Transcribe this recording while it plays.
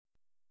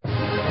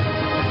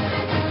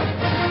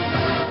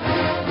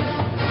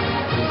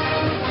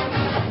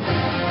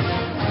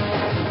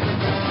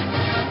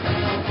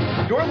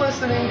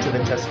listening to the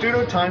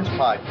Testudo Times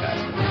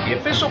Podcast, the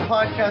official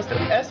podcast of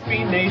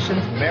SB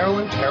Nation's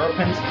Maryland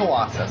Terrapins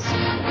Colossus.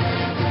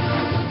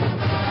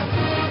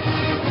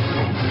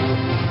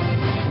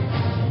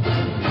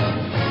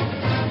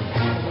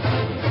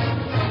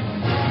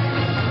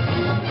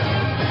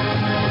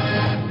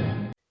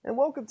 And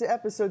welcome to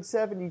episode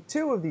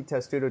 72 of the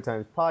Testudo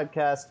Times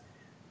Podcast,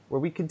 where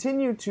we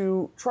continue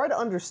to try to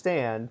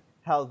understand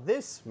how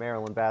this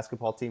Maryland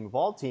basketball team of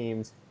all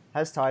teams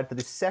has tied for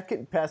the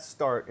second best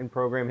start in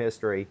program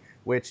history,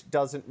 which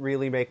doesn't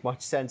really make much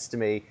sense to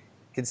me,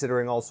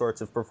 considering all sorts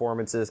of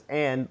performances,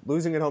 and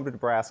losing at home to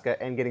Nebraska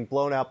and getting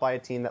blown out by a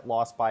team that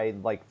lost by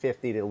like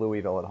 50 to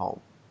Louisville at home.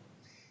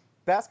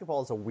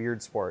 Basketball is a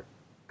weird sport.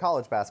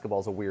 College basketball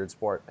is a weird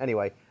sport.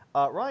 Anyway,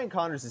 Ryan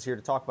Connors is here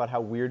to talk about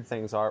how weird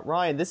things are.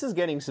 Ryan, this is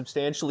getting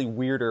substantially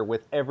weirder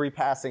with every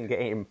passing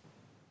game.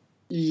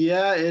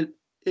 Yeah, it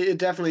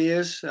definitely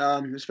is,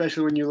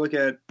 especially when you look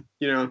at,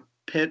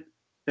 Pitt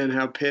and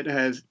how Pitt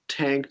has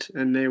tanked,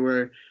 and they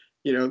were,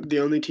 the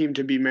only team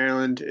to beat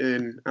Maryland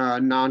in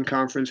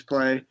non-conference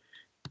play.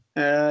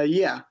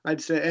 Yeah,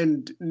 I'd say,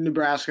 and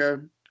Nebraska,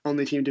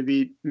 only team to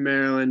beat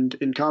Maryland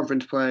in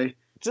conference play.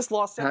 Just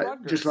lost to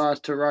Rutgers. Just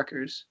lost to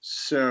Rutgers.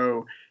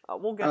 So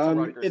we'll get to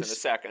Rutgers in a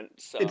second.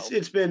 So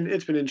it's been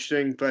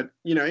interesting, but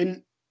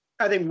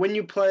I think when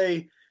you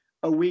play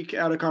a week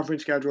out of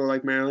conference schedule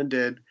like Maryland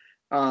did,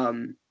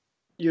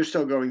 you're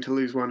still going to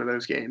lose one of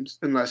those games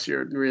unless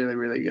you're really,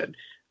 really good.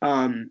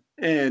 And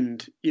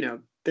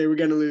they were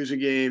going to lose a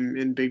game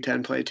in Big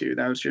Ten play too.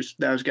 That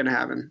was going to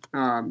happen.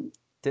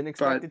 Didn't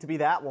expect it to be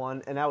that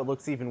one, and now it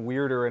looks even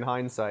weirder in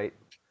hindsight.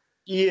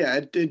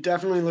 Yeah, it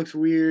definitely looks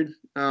weird.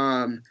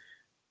 But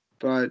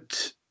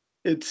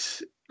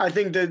I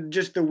think that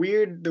just the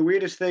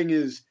weirdest thing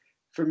is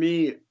for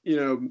me,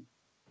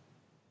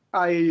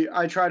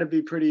 I try to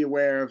be pretty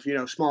aware of,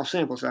 small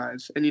sample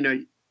size,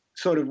 and,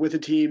 sort of with a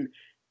team,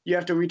 you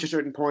have to reach a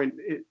certain point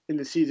in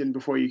the season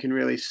before you can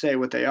really say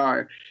what they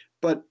are.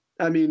 But,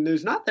 I mean,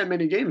 there's not that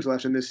many games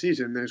left in this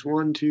season. There's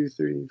 1, 2,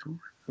 3, 4.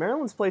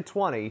 Maryland's played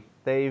 20.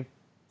 They've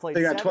played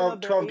they got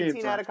 12 18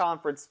 games out of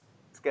conference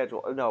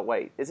schedule. No,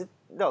 wait. Is it?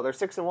 No, they're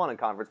 6-1 in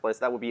conference play, so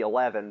that would be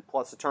 11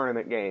 plus a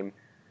tournament game.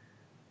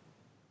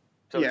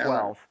 So yeah,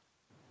 12.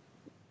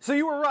 So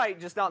you were right,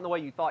 just not in the way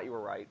you thought you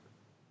were right.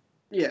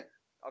 Yeah.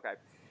 Okay.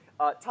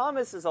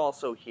 Thomas is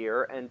also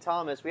here, and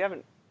Thomas, we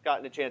haven't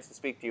gotten a chance to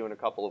speak to you in a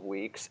couple of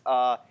weeks.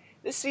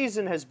 This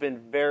season has been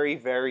very,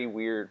 very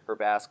weird for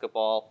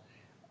basketball.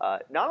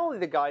 Not only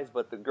the guys,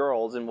 but the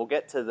girls, and we'll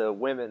get to the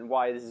women,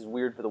 why this is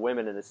weird for the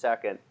women in a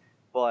second.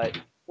 But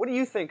what do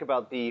you think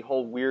about the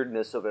whole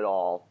weirdness of it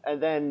all?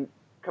 And then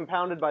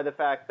compounded by the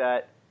fact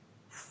that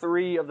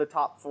 3 of the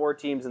top 4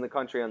 teams in the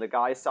country on the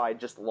guys' side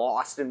just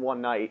lost in one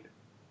night.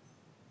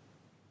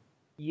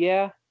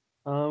 Yeah.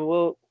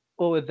 Well,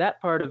 with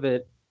that part of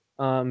it,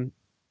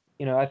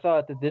 I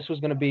thought that this was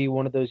going to be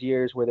one of those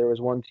years where there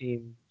was one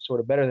team sort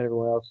of better than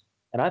everyone else,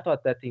 and I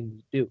thought that team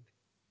was Duke,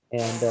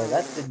 and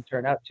that didn't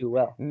turn out too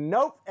well.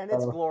 Nope, and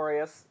it's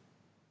glorious.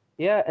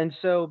 Yeah, and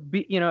so,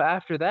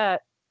 after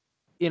that,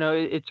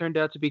 it turned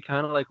out to be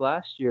kind of like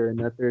last year, in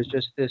that there's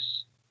just this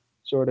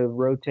sort of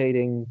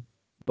rotating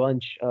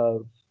bunch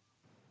of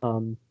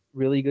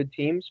really good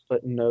teams,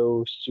 but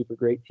no super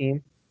great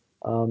team.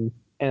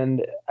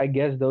 And I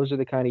guess those are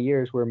the kind of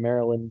years where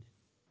Maryland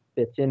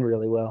fits in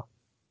really well,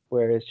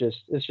 where it's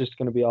just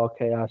going to be all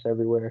chaos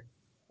everywhere,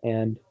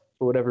 and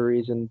for whatever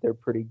reason, they're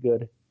pretty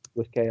good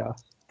with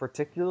chaos.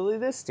 Particularly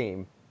this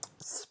team.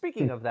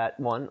 Speaking of that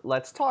one,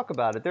 let's talk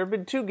about it. There have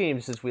been 2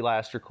 games since we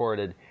last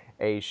recorded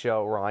a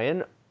show,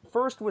 Ryan.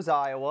 First was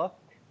Iowa,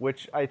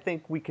 which I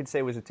think we could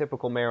say was a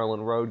typical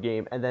Maryland road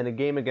game, and then a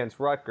game against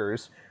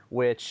Rutgers,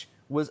 which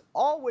was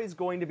always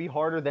going to be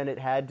harder than it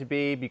had to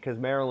be because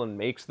Maryland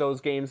makes those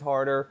games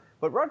harder,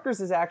 but Rutgers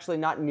is actually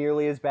not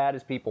nearly as bad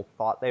as people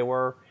thought they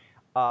were.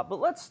 But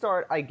let's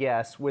start, I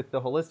guess, with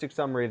the holistic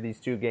summary of these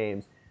 2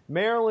 games.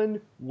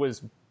 Maryland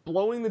was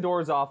blowing the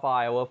doors off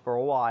Iowa for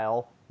a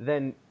while,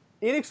 then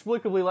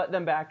inexplicably let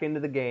them back into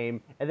the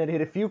game, and then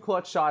hit a few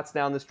clutch shots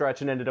down the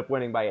stretch and ended up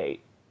winning by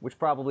 8, which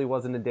probably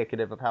wasn't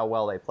indicative of how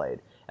well they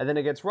played. And then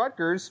against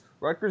Rutgers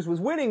was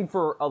winning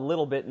for a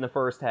little bit in the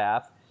first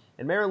half,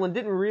 and Maryland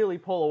didn't really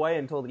pull away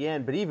until the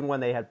end, but even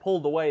when they had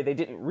pulled away, they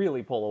didn't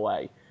really pull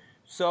away.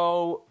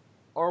 So,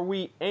 are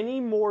we any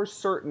more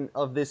certain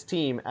of this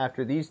team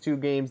after these 2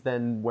 games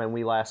than when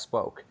we last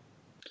spoke?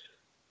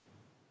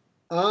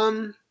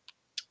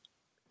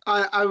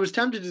 I was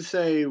tempted to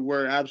say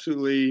we're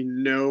absolutely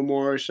no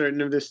more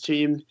certain of this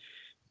team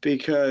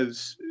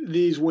because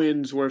these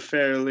wins were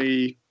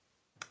fairly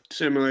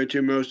similar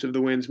to most of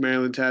the wins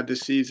Maryland's had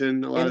this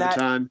season. A lot of the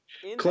time,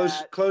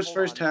 close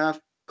first half.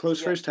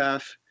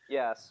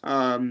 Yes.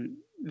 Then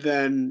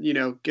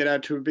get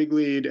out to a big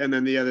lead, and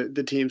then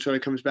the team sort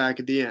of comes back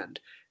at the end.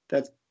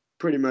 That's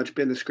pretty much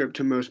been the script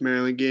to most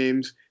Maryland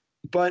games.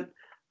 But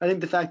I think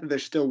the fact that they're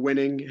still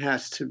winning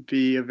has to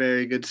be a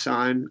very good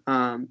sign.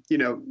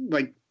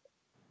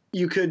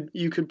 You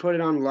could put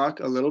it on luck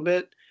a little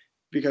bit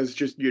because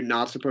just you're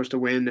not supposed to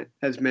win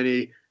as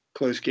many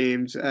close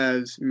games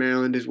as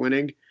Maryland is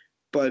winning.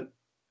 But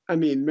I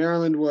mean, there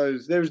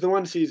was the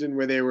one season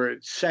where they were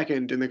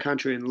second in the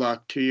country in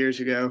luck 2 years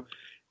ago.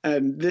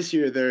 And this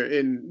year they're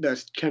in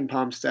the Ken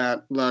Palm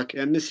stat luck.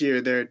 And this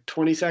year they're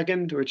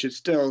 22nd, which is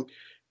still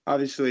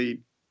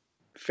obviously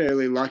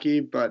fairly lucky,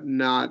 but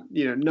not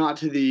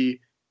to the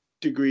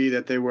degree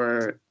that they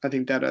were, I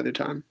think, that other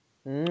time.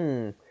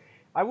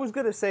 I was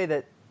going to say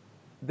that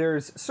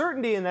there's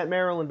certainty in that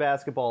Maryland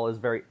basketball is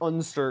very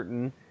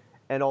uncertain,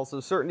 and also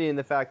certainty in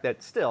the fact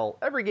that still,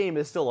 every game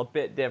is still a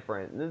bit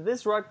different.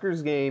 This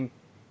Rutgers game,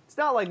 it's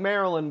not like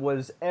Maryland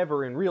was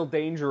ever in real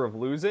danger of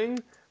losing,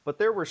 but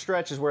there were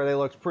stretches where they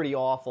looked pretty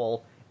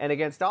awful. And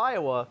against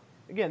Iowa,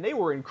 again, they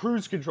were in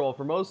cruise control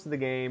for most of the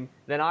game.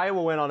 Then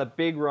Iowa went on a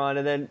big run,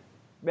 and then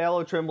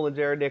Melo Trimble and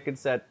Jared Dickens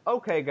said,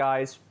 okay,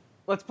 guys,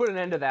 let's put an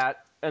end to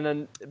that, and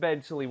then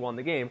eventually won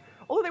the game.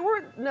 Although they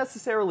weren't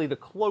necessarily the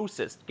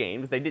closest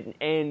games. They didn't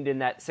end in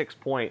that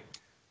 6-point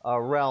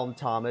realm,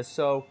 Thomas.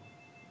 So,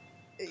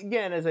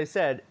 again, as I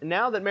said,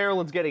 now that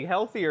Maryland's getting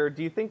healthier,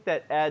 do you think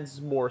that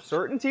adds more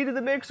certainty to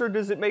the mix, or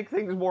does it make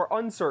things more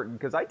uncertain?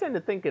 Because I tend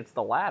to think it's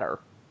the latter.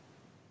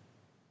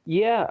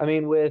 Yeah, I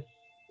mean,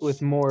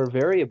 with more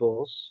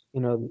variables,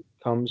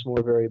 comes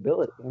more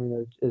variability. I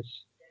mean,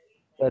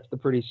 that's the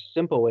pretty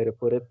simple way to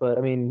put it. But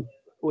I mean,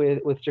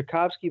 with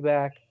Jakovsky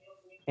back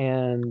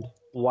and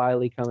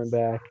Wiley coming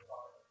back,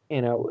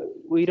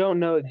 we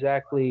don't know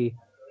exactly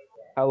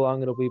how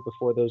long it'll be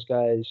before those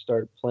guys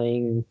start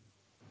playing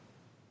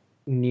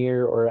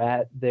near or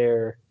at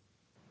their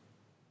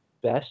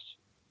best.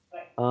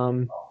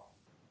 And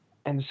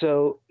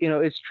so,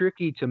 it's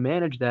tricky to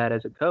manage that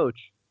as a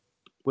coach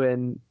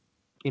when,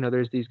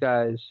 there's these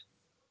guys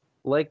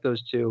like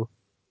those two,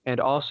 and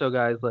also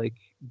guys like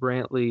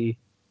Brantley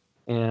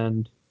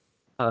and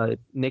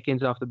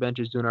Nickens off the bench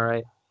is doing all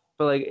right.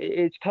 But,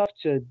 it's tough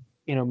to,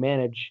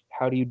 manage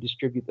how do you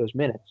distribute those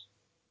minutes.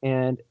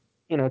 And,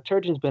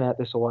 Turgeon's been at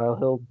this a while.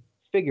 He'll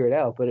figure it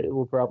out, but it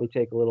will probably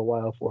take a little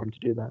while for him to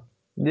do that.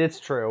 It's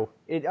true.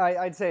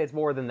 I'd say it's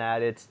more than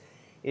that.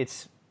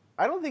 It's.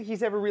 I don't think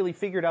he's ever really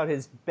figured out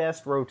his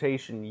best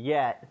rotation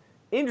yet.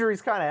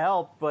 Injuries kind of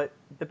helped, but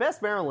the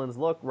best Maryland's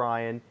look,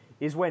 Ryan,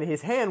 is when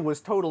his hand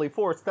was totally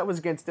forced. That was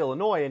against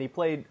Illinois, and he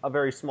played a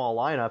very small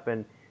lineup.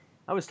 And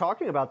I was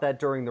talking about that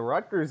during the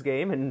Rutgers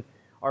game, and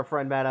our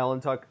friend Matt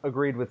Allentuck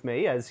agreed with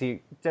me, as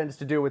he tends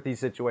to do with these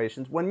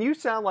situations. When you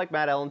sound like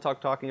Matt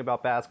Allentuck talking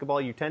about basketball,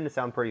 you tend to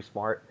sound pretty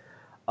smart.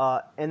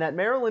 And that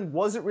Maryland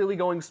wasn't really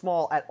going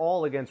small at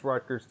all against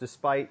Rutgers,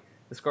 despite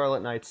the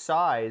Scarlet Knights'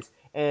 size.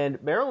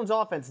 And Maryland's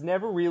offense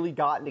never really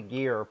got into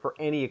gear for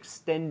any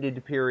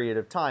extended period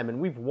of time. And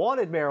we've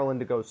wanted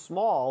Maryland to go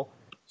small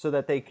so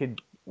that they could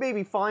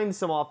maybe find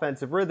some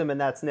offensive rhythm, and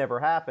that's never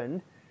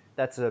happened.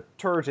 That's a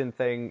Turgeon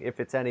thing, if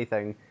it's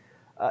anything.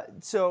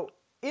 So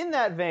in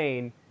that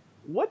vein,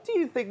 what do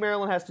you think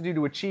Maryland has to do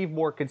to achieve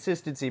more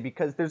consistency?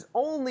 Because there's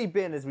only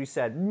been, as we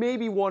said,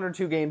 maybe 1 or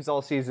 2 games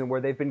all season where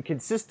they've been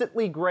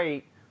consistently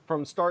great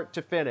from start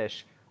to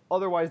finish.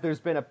 Otherwise, there's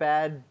been a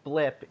bad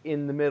blip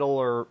in the middle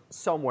or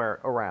somewhere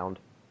around.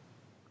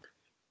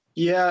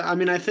 Yeah, I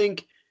mean, I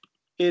think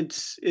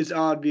it's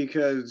odd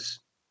because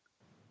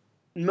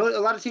a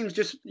lot of teams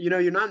just,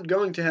 you're not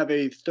going to have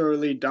a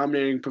thoroughly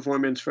dominating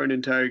performance for an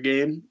entire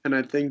game. And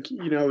I think,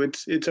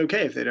 it's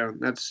okay if they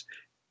don't. That's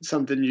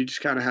something you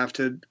just kind of have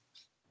to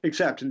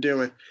accept and deal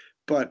with.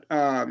 But,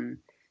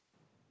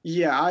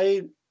 yeah,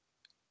 I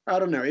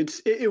don't know.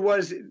 It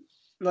was...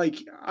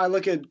 I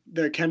look at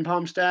their Ken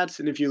Palm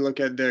stats, and if you look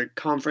at their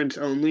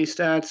conference-only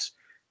stats,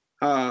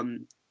 I've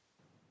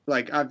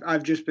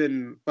just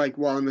been,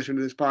 while I'm listening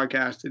to this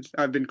podcast,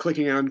 I've been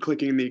clicking and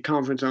unclicking the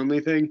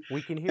conference-only thing.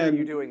 We can hear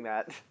you doing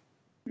that.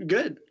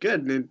 Good.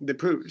 The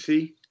proof,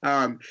 see?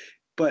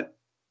 But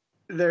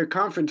their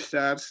conference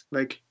stats,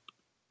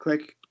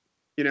 click,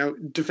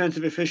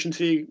 defensive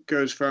efficiency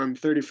goes from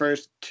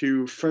 31st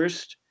to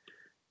 1st.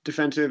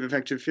 Defensive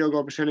effective field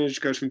goal percentage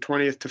goes from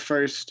 20th to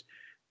 1st.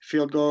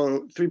 Field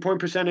goal 3-point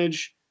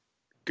percentage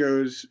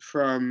goes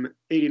from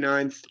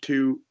 89th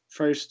to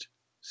 1st.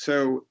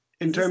 So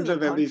in terms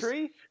of at least,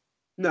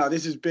 no,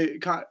 this is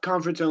big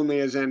conference only,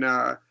 as in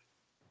out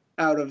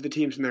of the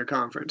teams in their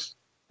conference.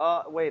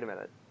 Wait a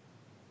minute.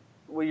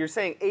 Well, you're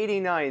saying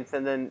 89th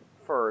and then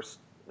 1st.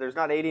 There's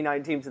not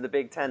 89 teams in the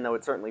Big Ten, though.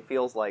 It certainly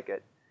feels like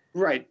it.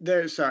 Right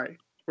there. Sorry.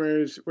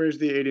 Where's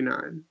the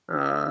 89?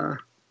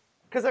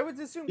 Because I would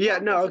assume. Yeah.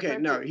 No. Okay.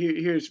 No.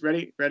 Here's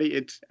ready.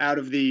 It's out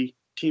of the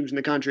teams in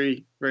the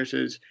country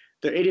versus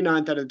they're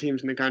 89th out of the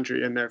teams in the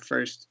country and they're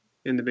 1st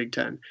in the Big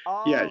Ten.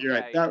 Oh, yeah, you're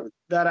right.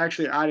 That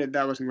actually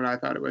that wasn't what I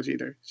thought it was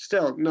either.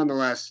 Still,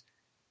 nonetheless,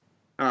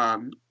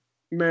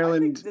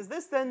 Maryland. Does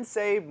this then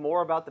say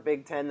more about the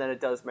Big Ten than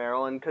it does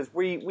Maryland? Because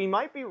we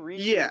might be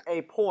reaching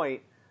a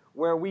point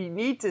where we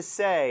need to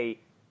say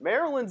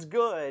Maryland's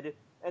good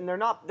and they're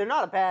not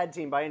a bad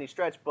team by any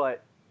stretch,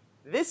 but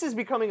this is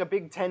becoming a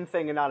Big Ten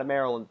thing and not a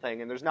Maryland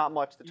thing, and there's not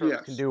much the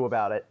Terps can do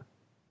about it.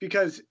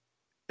 Because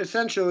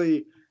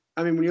essentially,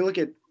 I mean, when you look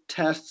at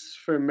tests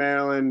for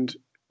Maryland,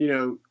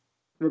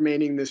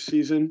 remaining this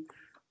season,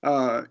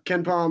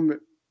 Ken Palm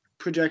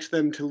projects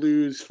them to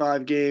lose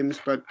 5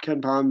 games, but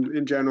Ken Palm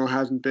in general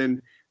hasn't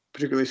been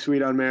particularly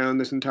sweet on Maryland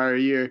this entire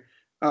year.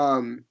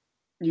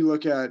 You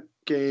look at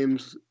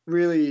games,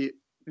 really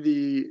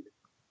the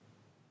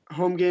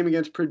home game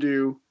against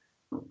Purdue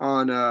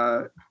on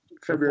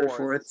February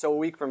 4th. So a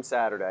week from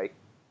Saturday.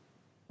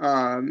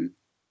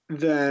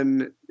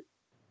 Then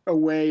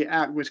away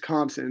at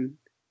Wisconsin.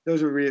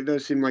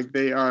 Those seem like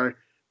they are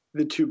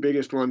the 2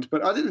 biggest ones.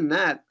 But other than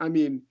that, I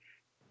mean,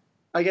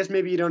 I guess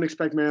maybe you don't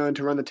expect Maryland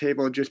to run the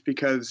table just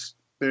because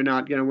they're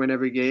not going to win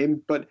every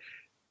game. But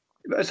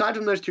aside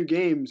from those 2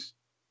 games,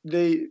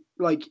 they,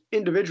 like,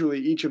 individually,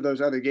 each of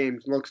those other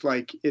games looks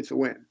like it's a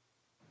win.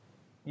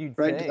 You'd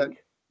right? think.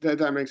 Does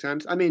that make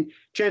sense? I mean,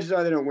 chances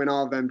are they don't win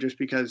all of them just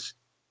because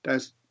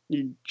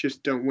you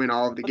just don't win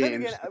all of the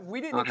games. Then again, we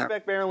didn't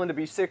expect Maryland to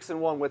be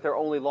 6-1 with their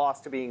only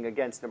loss to being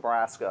against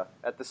Nebraska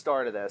at the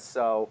start of this.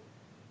 So,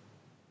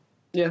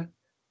 yeah.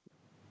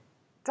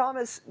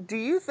 Thomas, do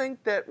you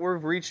think that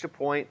we've reached a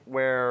point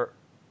where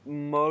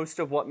most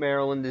of what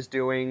Maryland is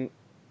doing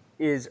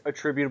is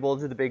attributable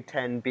to the Big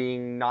Ten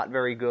being not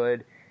very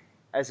good,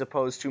 as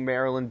opposed to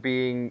Maryland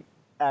being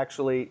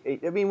actually?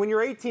 I mean, when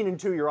you're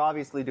 18-2, you're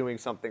obviously doing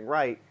something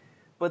right.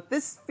 But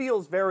this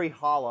feels very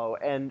hollow,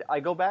 and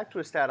I go back to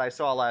a stat I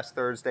saw last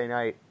Thursday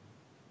night,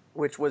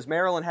 which was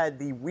Maryland had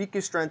the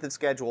weakest strength of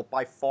schedule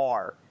by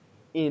far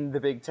in the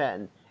Big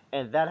Ten,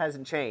 and that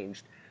hasn't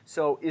changed.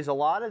 So is a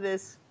lot of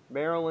this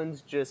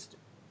Maryland's just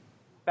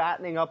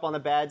fattening up on a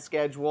bad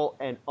schedule,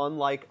 and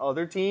unlike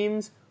other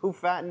teams who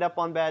fattened up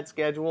on bad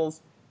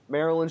schedules,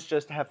 Maryland's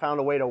just have found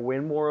a way to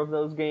win more of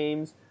those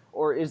games?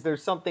 Or is there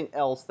something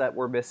else that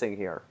we're missing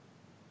here?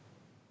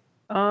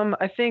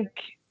 I think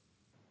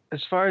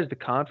as far as the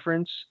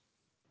conference,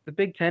 the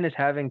Big Ten is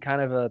having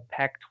kind of a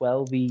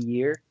Pac-12-y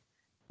year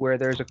where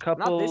there's a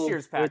couple... Not this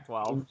year's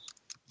Pac-12.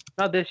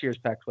 Not this year's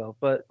Pac-12,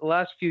 but the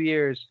last few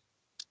years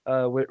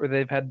where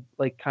they've had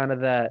like kind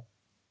of that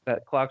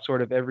clock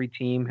sort of every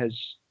team has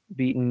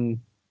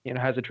beaten,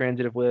 has a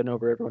transitive win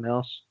over everyone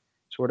else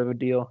sort of a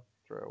deal.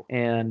 True.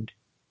 And,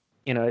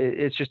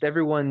 it's just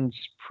everyone's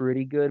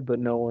pretty good, but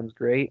no one's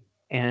great.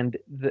 And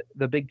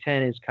the Big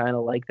Ten is kind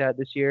of like that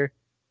this year,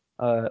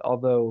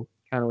 although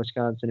kind of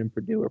Wisconsin and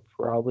Purdue are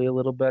probably a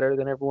little better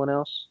than everyone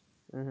else.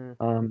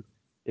 Mm-hmm.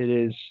 It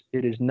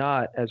is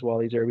not, as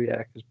Wally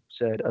Zerbiak has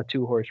said, a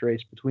 2-horse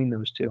race between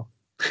those two.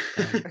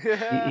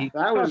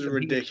 That was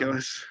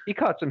ridiculous. He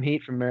caught some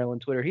heat from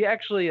Maryland Twitter. He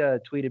actually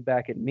tweeted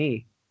back at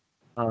me,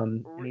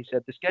 and he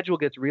said the schedule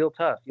gets real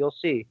tough. You'll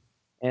see.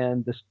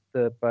 And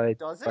by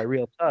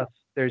real tough,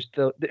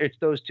 it's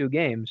those 2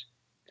 games,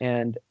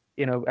 and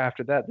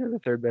after that they're the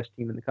 3rd best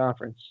team in the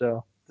conference.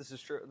 So this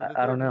is true.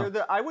 I don't know.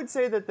 I would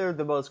say that they're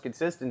the most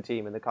consistent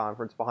team in the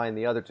conference behind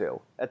the other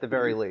 2, at the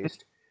very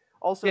least.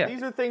 Also, yeah.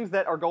 These are things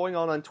that are going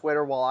on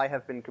Twitter while I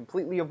have been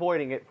completely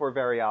avoiding it for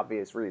very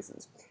obvious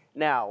reasons.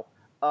 Now,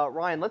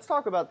 Ryan, let's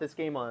talk about this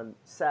game on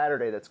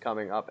Saturday that's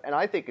coming up, and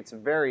I think it's a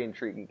very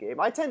intriguing game.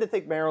 I tend to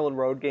think Maryland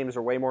road games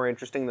are way more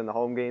interesting than the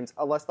home games,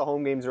 unless the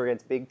home games are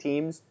against big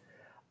teams.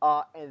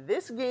 And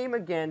this game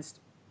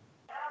against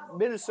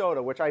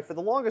Minnesota, which I for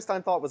the longest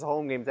time thought was a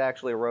home game, is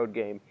actually a road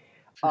game.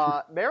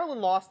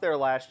 Maryland lost there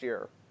last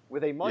year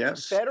with a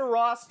much better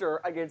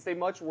roster against a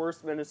much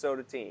worse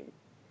Minnesota team.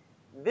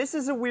 This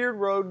is a weird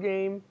road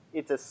game.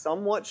 It's a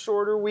somewhat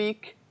shorter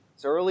week.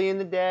 It's early in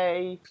the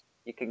day.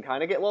 You can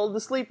kind of get lulled to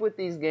sleep with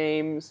these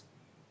games.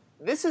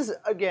 This is,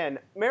 again,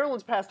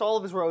 Maryland's passed all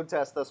of his road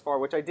tests thus far,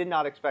 which I did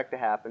not expect to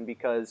happen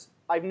because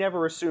I've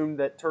never assumed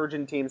that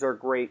Turgeon teams are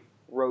great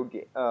road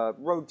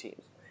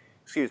teams.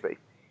 Excuse me.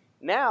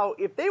 Now,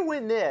 if they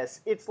win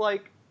this, it's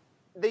like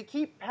they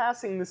keep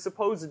passing the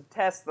supposed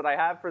test that I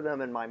have for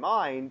them in my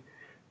mind.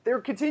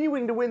 They're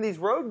continuing to win these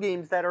road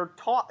games that are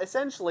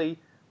essentially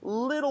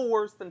little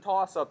worse than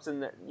toss-ups in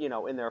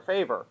their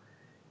favor.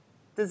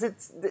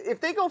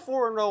 If they go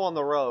 4-0 on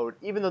the road,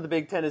 even though the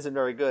Big Ten isn't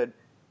very good,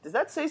 does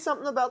that say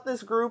something about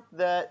this group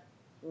that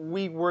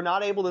we were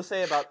not able to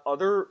say about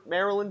other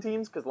Maryland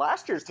teams? Because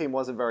last year's team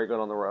wasn't very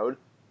good on the road.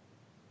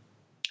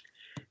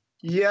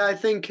 Yeah, I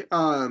think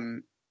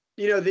the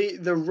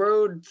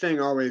road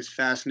thing always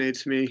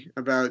fascinates me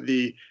about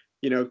the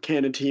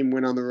can a team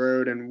win on the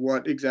road and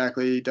what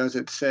exactly does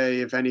it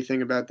say, if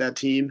anything, about that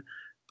team.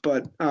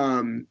 But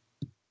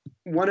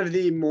one of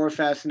the more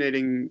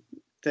fascinating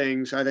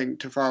things I think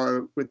to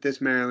follow with this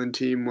Maryland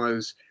team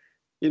was,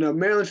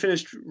 Maryland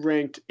finished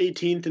ranked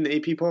 18th in the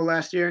AP poll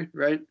last year,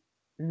 right?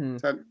 Mm-hmm.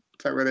 Is that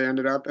where they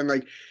ended up? And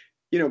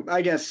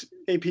I guess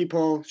AP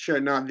poll, sure,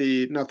 not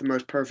the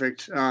most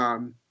perfect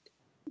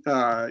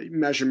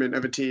measurement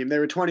of a team. They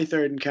were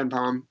 23rd in Ken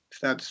Palm,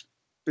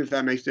 if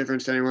that makes a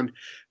difference to anyone.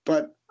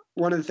 But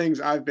one of the things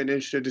I've been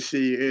interested to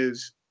see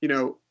is,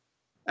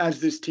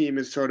 as this team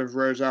has sort of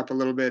rose up a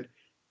little bit,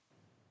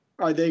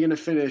 are they going to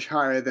finish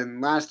higher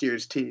than last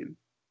year's team?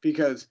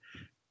 Because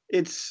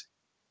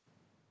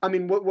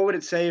what would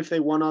it say if they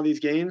won all these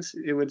games?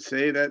 It would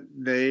say that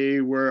they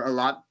were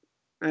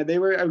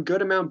a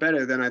good amount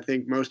better than I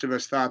think most of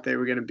us thought they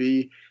were going to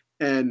be.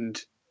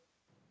 And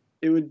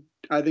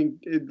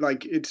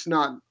it's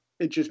not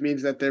it just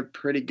means that they're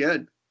pretty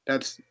good.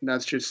 That's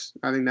just,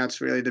 I think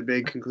that's really the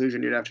big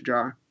conclusion you'd have to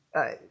draw.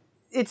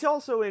 It's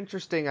also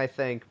interesting, I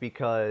think,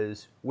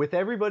 because with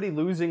everybody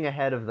losing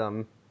ahead of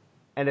them,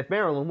 and if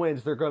Maryland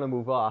wins, they're going to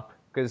move up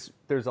because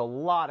there's a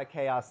lot of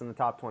chaos in the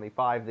top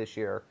 25 this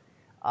year.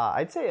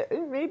 I'd say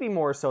maybe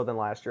more so than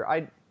last year.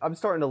 I'm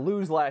starting to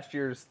lose last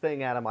year's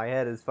thing out of my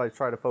head as I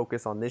try to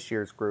focus on this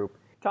year's group.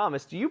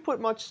 Thomas, do you put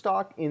much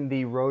stock in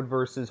the road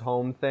versus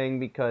home thing?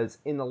 Because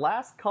in the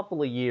last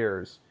couple of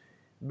years,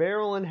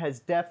 Maryland has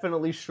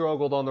definitely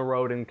struggled on the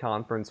road in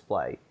conference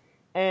play.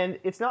 And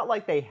it's not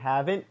like they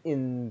haven't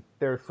in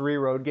their 3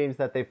 road games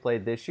that they've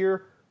played this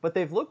year, but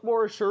they've looked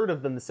more assured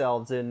of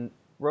themselves in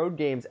road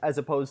games as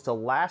opposed to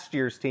last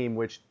year's team,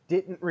 which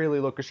didn't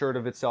really look assured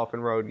of itself in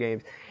road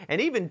games.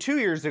 And even 2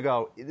 years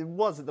ago, it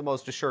wasn't the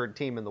most assured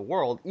team in the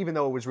world, even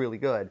though it was really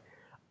good.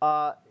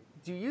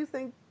 Do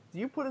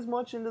you put as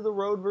much into the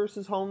road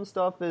versus home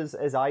stuff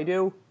as I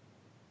do?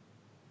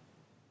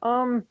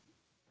 A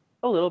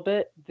little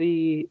bit.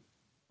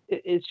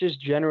 It's just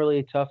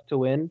generally tough to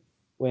win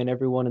when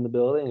everyone in the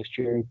building is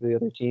cheering for the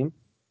other team.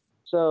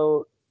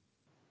 So,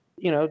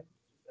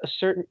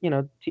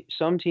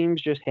 some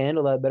teams just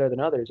handle that better than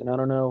others. And I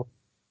don't know,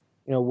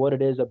 what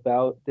it is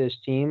about this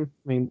team.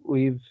 I mean,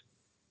 we've,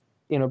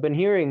 been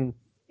hearing,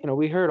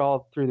 we heard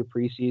all through the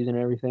preseason and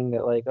everything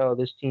that like, oh,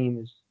 this team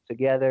is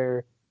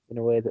together in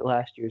a way that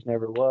last year's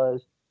never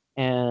was.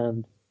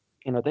 And,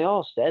 they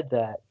all said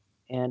that.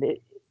 And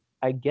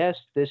I guess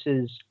this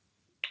is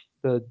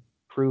the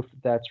proof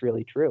that that's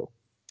really true,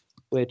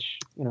 which,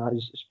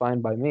 is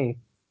fine by me.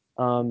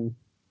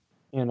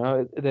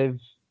 They've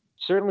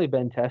certainly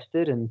been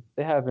tested, and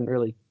they haven't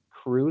really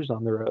cruised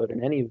on the road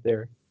in any of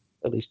their,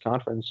 at least,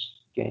 conference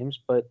games,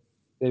 but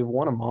they've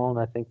won them all, and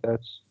I think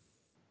that's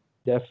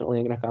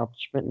definitely an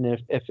accomplishment.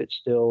 And if it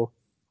still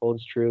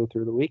holds true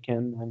through the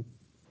weekend, then,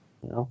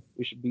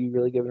 we should be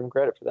really giving them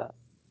credit for that.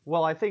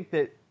 Well, I think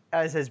that,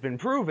 as has been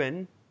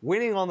proven,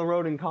 winning on the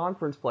road in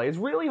conference play is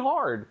really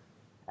hard,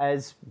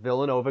 as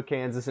Villanova,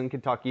 Kansas, and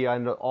Kentucky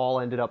all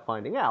ended up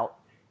finding out.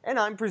 And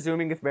I'm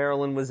presuming if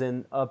Maryland was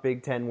in a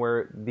Big Ten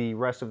where the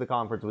rest of the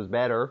conference was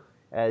better,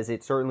 as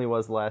it certainly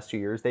was the last 2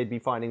 years, they'd be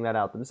finding that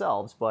out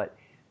themselves. But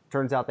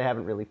turns out they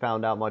haven't really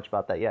found out much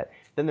about that yet.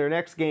 Then their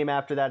next game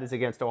after that is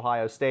against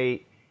Ohio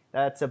State.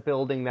 That's a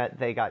building that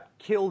they got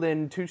killed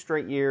in 2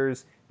 straight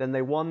years. Then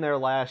they won there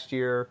last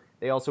year.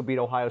 They also beat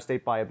Ohio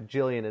State by a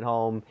bajillion at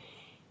home.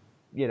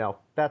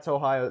 That's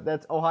Ohio.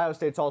 That's Ohio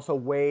State's also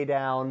way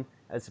down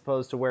as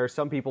opposed to where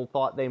some people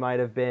thought they might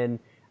have been.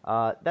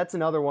 That's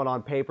another one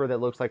on paper that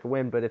looks like a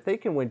win. But if they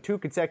can win 2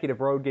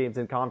 consecutive road games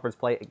in conference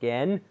play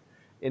again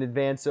in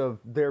advance of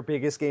their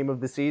biggest game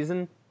of the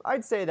season,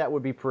 I'd say that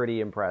would be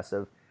pretty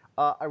impressive.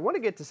 I want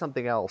to get to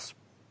something else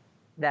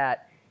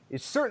that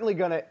is certainly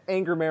going to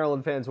anger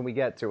Maryland fans when we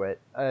get to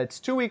it. It's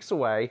 2 weeks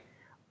away.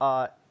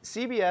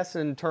 CBS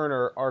and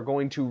Turner are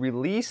going to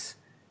release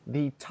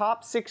the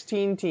top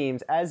 16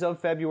 teams as of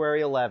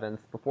February 11th,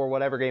 before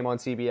whatever game on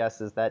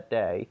CBS is that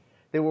day.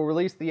 They will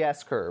release the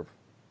S-curve.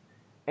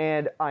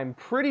 And I'm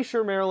pretty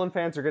sure Maryland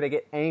fans are going to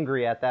get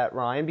angry at that,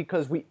 Ryan,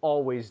 because we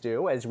always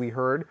do, as we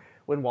heard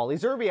when Wally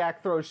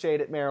Szczerbiak throws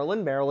shade at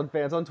Maryland. Maryland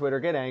fans on Twitter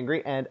get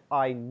angry, and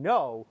I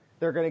know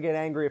they're going to get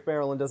angry if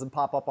Maryland doesn't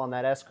pop up on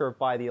that S-curve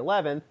by the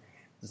 11th.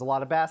 There's a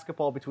lot of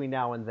basketball between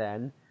now and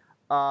then.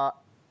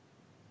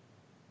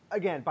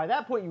 Again, by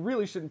that point, you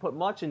really shouldn't put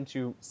much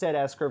into said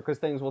S-curve because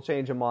things will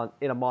change in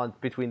a month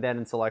between then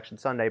and Selection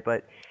Sunday.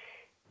 But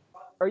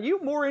are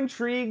you more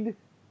intrigued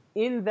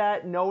in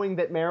that, knowing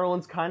that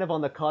Maryland's kind of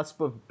on the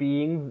cusp of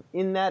being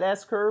in that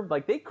S-curve?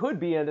 Like, they could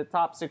be in the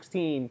top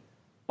 16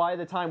 by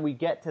the time we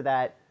get to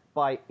that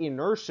by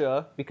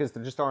inertia because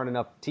there just aren't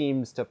enough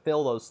teams to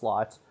fill those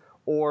slots,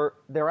 or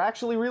they're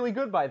actually really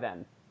good by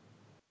then.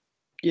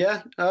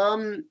 Yeah,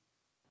 I'm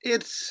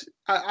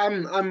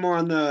more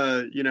on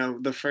the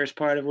the first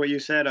part of what you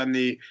said. On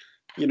the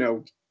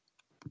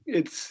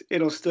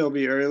it'll still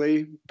be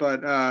early,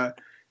 but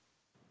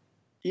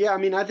yeah, I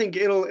mean, I think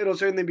it'll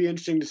certainly be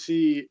interesting to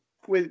see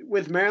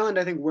with Maryland.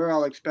 I think we're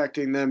all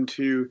expecting them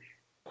to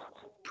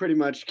pretty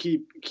much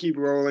keep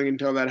rolling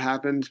until that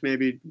happens.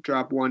 Maybe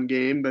drop 1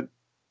 game, but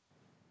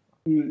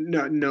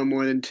no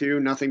more than 2.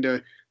 Nothing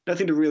to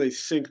really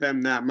sink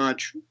them that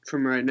much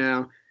from right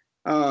now.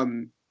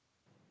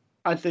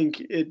 I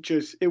think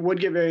it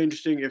would get very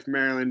interesting if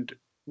Maryland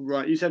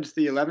run. You said it's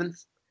the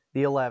 11th?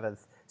 The 11th.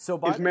 So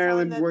if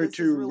Maryland were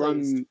to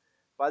run...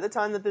 By the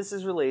time that this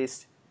is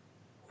released,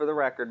 for the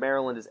record,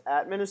 Maryland is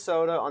at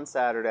Minnesota on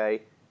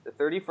Saturday. The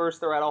 31st,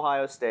 they're at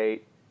Ohio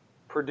State.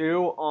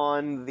 Purdue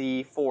on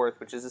the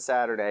 4th, which is a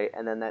Saturday.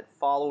 And then that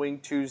following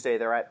Tuesday,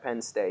 they're at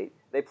Penn State.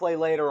 They play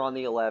later on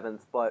the 11th,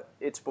 but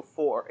it's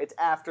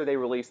after they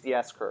release the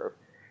S-curve.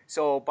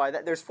 So by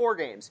that, there's 4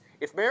 games.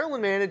 If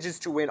Maryland manages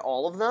to win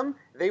all of them,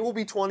 they will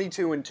be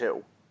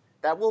 22-2.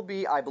 That will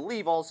be, I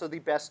believe, also the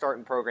best start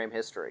in program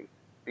history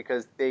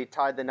because they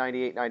tied the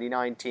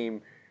 98-99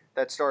 team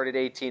that started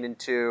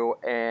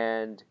 18-2,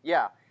 and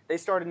yeah, they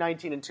started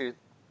 19-2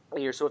 a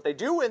year. So if they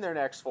do win their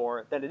next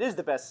 4, then it is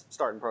the best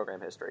start in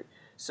program history.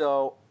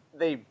 So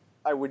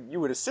you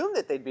would assume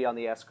that they'd be on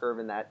the S curve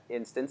in that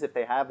instance if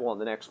they have won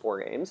the next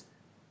 4 games.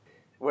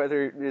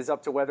 Whether it is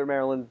up to whether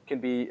Maryland can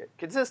be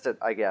consistent,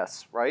 I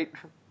guess, right?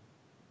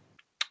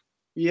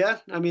 Yeah,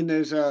 I mean,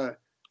 there's a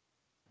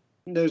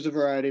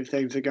variety of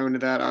things that go into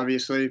that,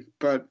 obviously,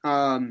 but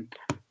I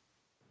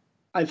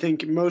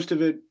think most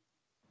of it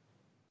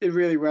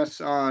really rests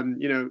on,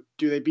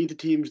 do they beat the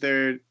teams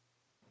they're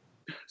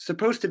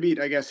supposed to beat?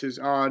 I guess is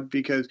odd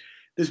because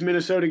this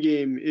Minnesota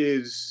game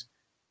is.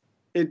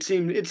 It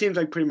seems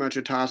like pretty much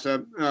a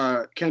toss-up.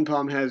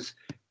 KenPom has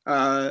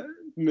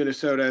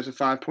Minnesota as a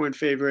 5-point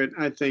favorite.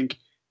 I think,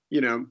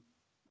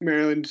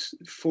 Maryland's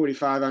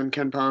 45 on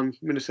KenPom,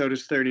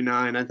 Minnesota's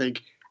 39. I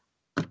think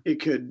it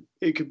could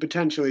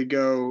potentially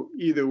go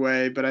either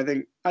way, but I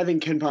think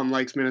KenPom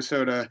likes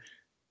Minnesota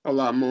a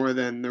lot more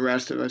than the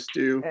rest of us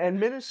do. And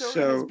Minnesota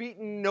has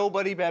beaten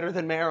nobody better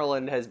than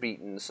Maryland has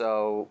beaten,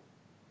 so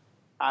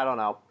I don't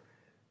know.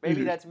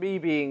 Maybe that's me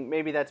being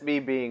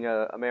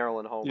a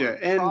Maryland homer. Yeah,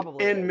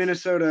 and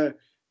Minnesota.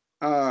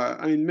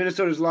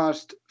 Minnesota's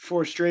lost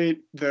 4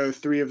 straight, though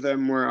 3 of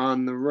them were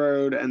on the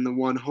road, and the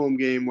 1 home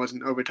game was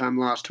an overtime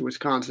loss to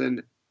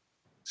Wisconsin.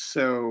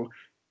 So,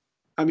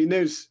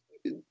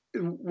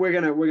 we're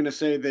gonna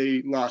say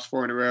they lost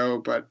 4 in a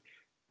row, but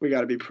we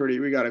got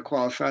to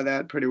qualify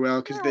that pretty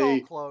well because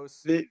they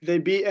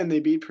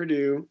beat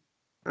Purdue.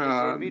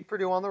 They beat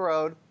Purdue on the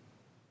road.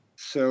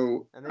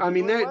 So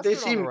they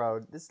seem on the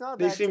road. It's not a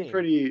bad team.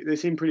 They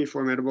seem pretty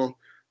formidable.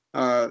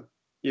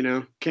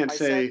 Can't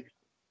say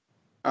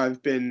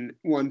I've been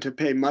one to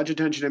pay much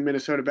attention to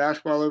Minnesota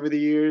basketball over the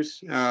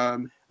years. I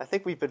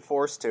think we've been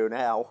forced to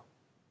now.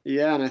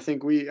 Yeah, and I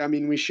think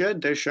we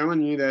should. They're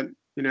showing you that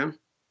you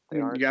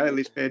got to at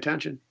least pay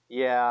attention.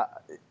 Yeah,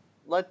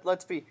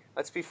 let's be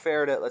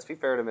fair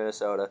to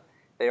Minnesota.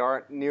 They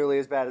aren't nearly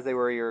as bad as they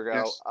were a year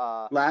ago.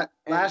 Yes.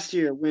 Last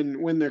year,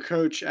 when their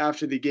coach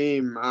after the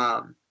game.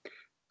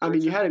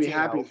 You had to be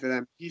happy for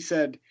them. He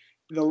said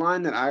the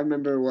line that I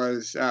remember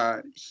was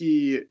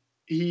he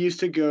used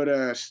to go to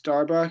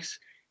Starbucks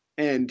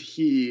and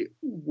he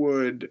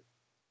would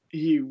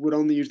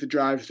only use the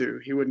drive-through.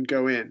 He wouldn't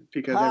go in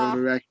because everyone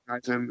would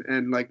recognize him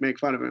and make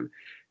fun of him.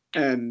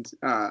 And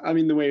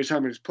the way he was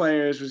talking about his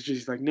players was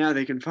just now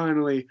they can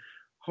finally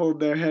hold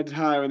their heads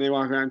high when they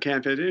walk around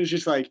campus. It was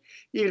just even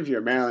if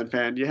you're a Maryland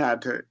fan, you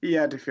had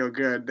to feel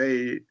good.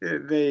 They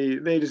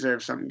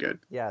deserve something good.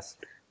 Yes.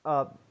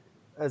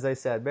 As I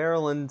said,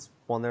 Maryland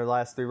won their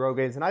last 3 road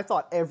games, and I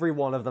thought every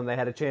one of them they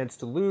had a chance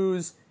to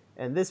lose,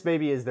 and this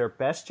maybe is their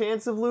best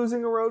chance of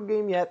losing a road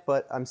game yet,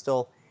 but I'm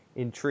still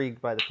intrigued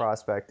by the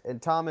prospect.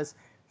 And Thomas,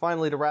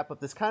 finally to wrap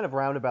up this kind of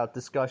roundabout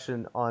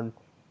discussion on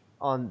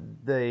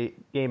the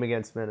game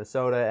against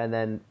Minnesota, and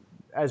then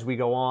as we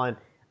go on,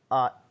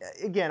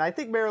 again, I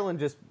think Maryland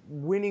just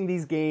winning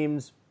these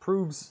games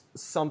proves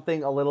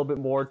something a little bit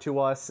more to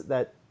us,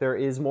 that there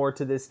is more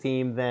to this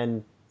team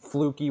than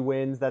fluky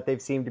wins that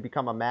they've seemed to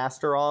become a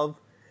master of.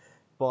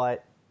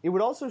 But it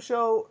would also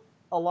show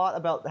a lot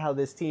about how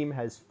this team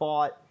has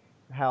fought,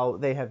 how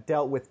they have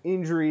dealt with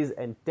injuries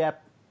and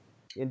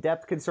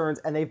in-depth concerns,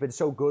 and they've been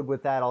so good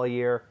with that all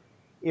year.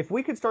 If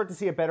we could start to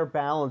see a better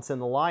balance in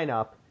the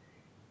lineup,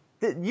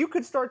 you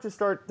could start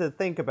to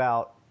think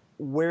about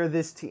where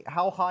this team,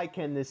 how high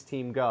can this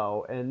team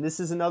go? And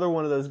this is another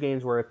one of those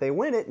games where if they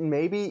win it,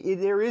 maybe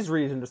there is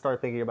reason to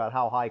start thinking about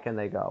how high can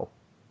they go.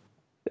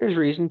 There's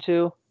reason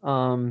to.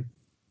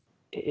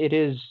 It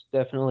is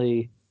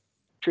definitely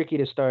tricky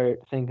to start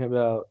thinking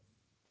about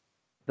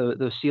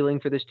the ceiling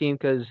for this team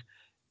because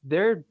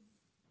they're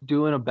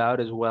doing about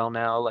as well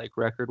now,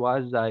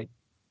 record-wise, as I,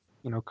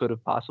 could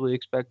have possibly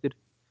expected.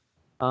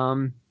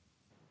 And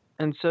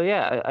so,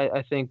 yeah,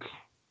 I think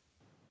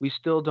we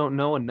still don't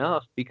know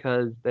enough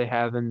because they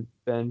haven't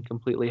been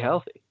completely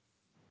healthy.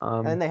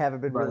 And they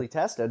haven't been really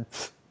tested.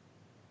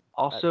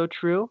 Also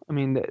true.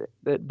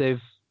 That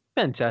they've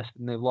been tested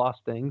and they've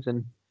lost things,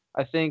 and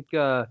I think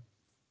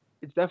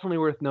it's definitely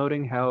worth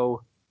noting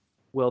how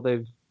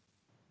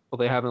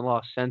they haven't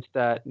lost since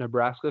that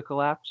Nebraska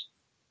collapse.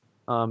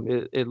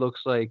 It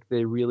looks like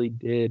they really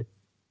did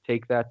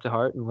take that to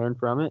heart and learn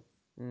from it,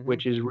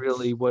 which is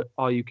really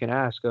all you can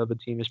ask of a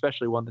team,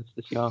 especially one that's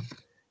this young.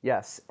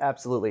 Yes,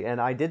 absolutely.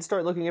 And I did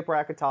start looking at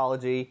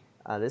bracketology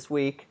this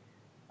week.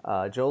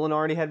 Joe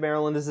Lunardi had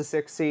Maryland as a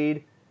 6th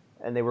seed,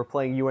 and they were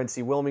playing UNC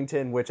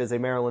Wilmington, which as a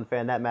Maryland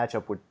fan, that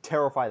matchup would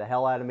terrify the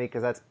hell out of me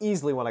because that's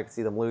easily one I could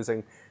see them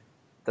losing.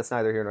 That's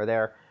neither here nor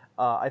there.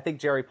 I think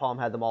Jerry Palm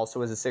had them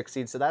also as a 6th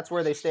seed, so that's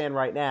where they stand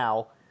right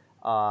now.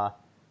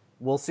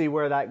 We'll see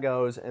where that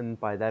goes, and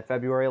by that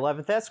February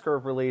 11th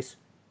S-Curve release,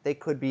 they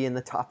could be in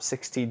the top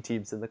 16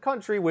 teams in the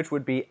country, which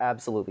would be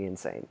absolutely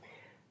insane.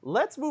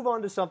 Let's move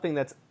on to something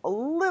that's a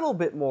little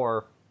bit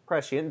more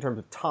prescient in terms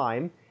of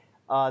time.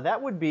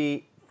 That would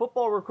be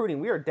football recruiting.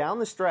 We are down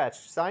the stretch.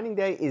 Signing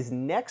day is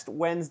next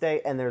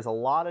Wednesday, and there's a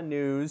lot of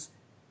news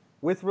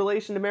with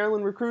relation to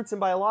Maryland recruits, and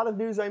by a lot of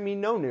news, I mean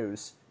no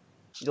news.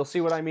 You'll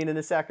see what I mean in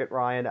a second,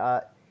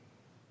 Ryan.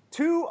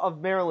 two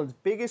of Maryland's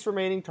biggest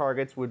remaining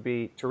targets would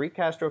be Tariq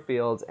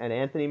Castro-Fields and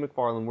Anthony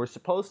McFarland were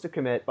supposed to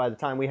commit by the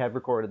time we had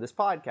recorded this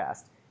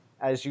podcast.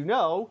 As you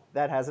know,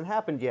 that hasn't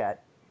happened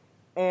yet.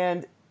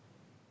 And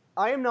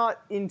I am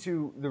not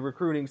into the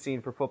recruiting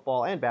scene for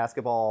football and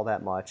basketball all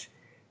that much,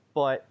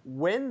 but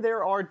when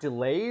there are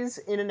delays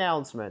in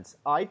announcements,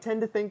 I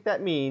tend to think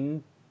that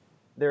means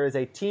there is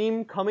a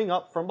team coming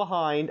up from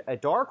behind, a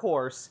dark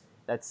horse,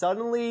 that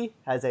suddenly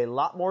has a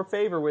lot more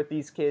favor with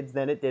these kids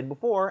than it did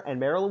before, and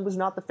Maryland was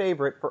not the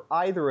favorite for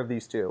either of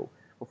these two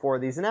before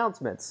these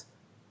announcements.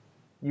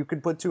 You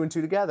could put two and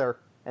two together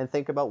and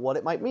think about what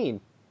it might mean.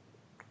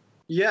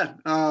 Yeah,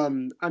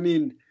 I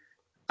mean,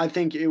 I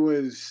think it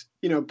was,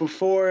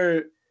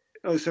 before,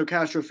 so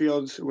Castro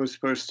Fields was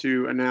supposed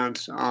to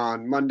announce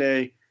on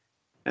Monday,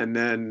 and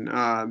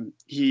then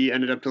he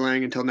ended up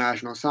delaying until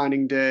National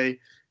Signing Day.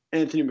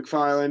 Anthony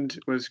McFarland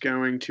was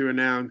going to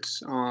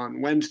announce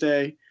on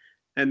Wednesday,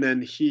 and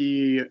then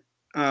he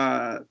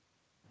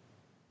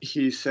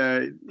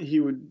said he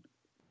would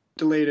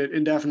delay it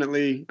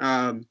indefinitely.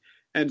 And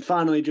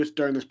finally, just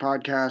during this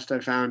podcast, I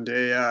found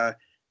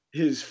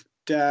his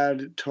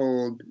dad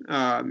told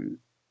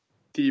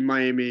the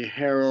Miami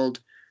Herald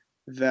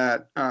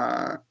that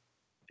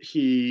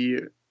he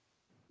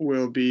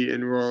will be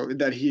enrolled,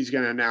 that he's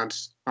going to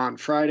announce on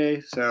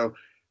Friday. So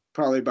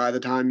probably by the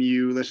time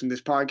you listen to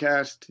this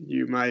podcast,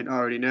 you might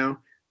already know.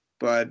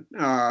 But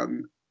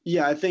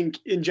yeah, I think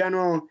in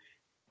general,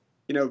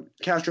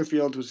 Castro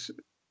Fields was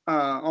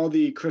all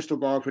the crystal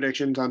ball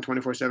predictions on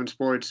 24/7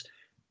 Sports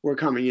were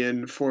coming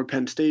in for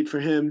Penn State for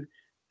him,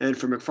 and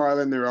for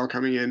McFarland, they're all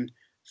coming in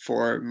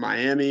for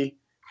Miami.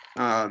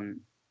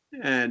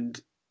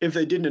 And if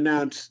they didn't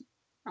announce,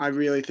 I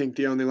really think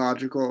the only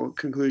logical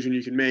conclusion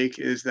you can make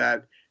is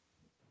that,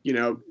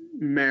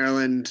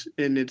 Maryland,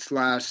 in its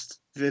last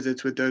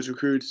visits with those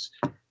recruits,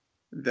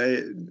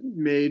 they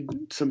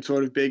made some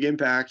sort of big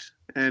impact.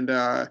 And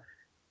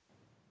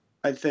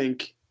I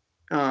think,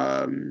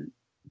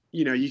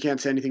 you can't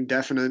say anything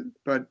definite,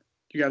 but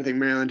you got to think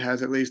Maryland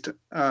has at least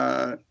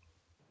a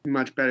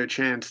much better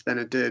chance than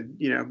it did,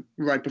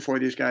 right before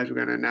these guys were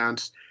going to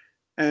announce.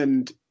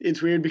 And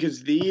it's weird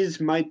because these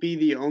might be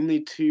the only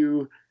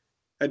two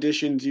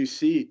additions you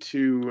see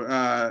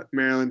to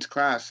Maryland's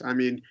class. I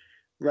mean,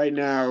 right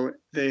now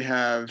they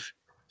have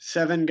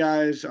 7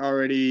 guys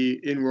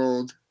already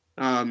enrolled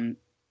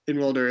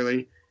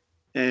early,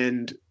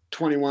 and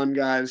 21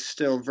 guys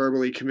still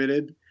verbally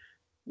committed.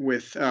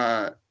 With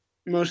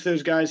most of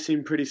those guys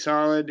seem pretty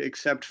solid,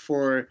 except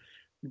for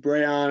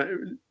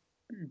Breon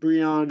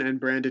and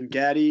Brandon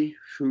Gaddy,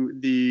 who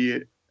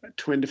the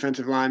twin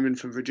defensive linemen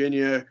from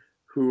Virginia,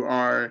 who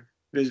are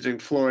visiting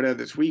Florida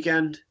this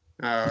weekend.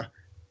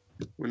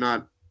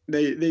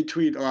 They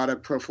tweet a lot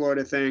of pro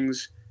Florida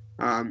things.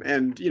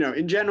 And,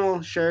 in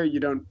general, sure, you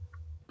don't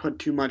put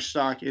too much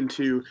stock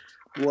into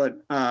what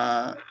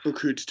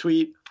recruits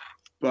tweet,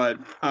 but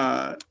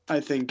I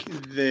think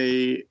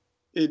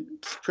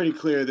it's pretty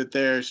clear that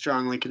they're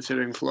strongly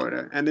considering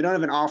Florida. And they don't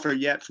have an offer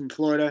yet from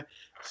Florida.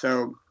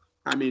 So,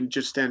 I mean,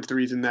 just stands to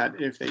reason that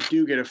if they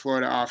do get a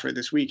Florida offer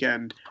this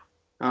weekend,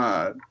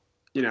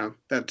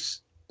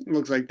 that's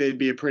looks like they'd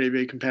be a pretty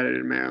big competitor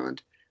in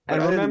Maryland.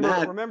 But and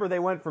remember, they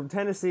went from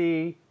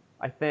Tennessee,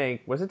 I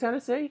think. Was it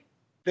Tennessee?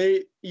 So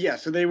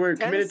they were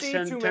committed to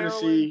Tennessee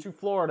Tennessee to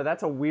Florida.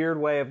 That's a weird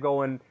way of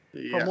going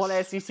from one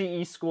SEC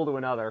East school to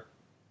another.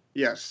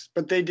 Yes,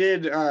 but they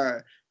did.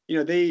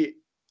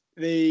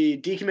 They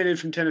decommitted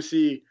from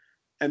Tennessee,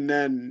 and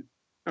then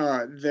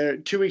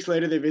 2 weeks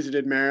later they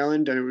visited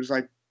Maryland, and it was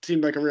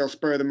seemed like a real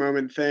spur of the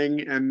moment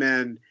thing. And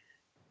then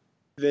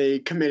they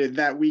committed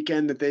that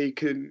weekend that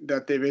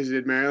they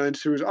visited Maryland.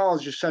 So it was all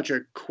just such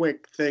a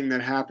quick thing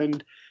that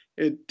happened.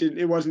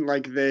 It wasn't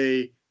like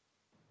they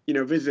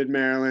visited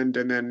Maryland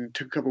and then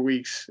took a couple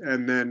weeks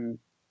and then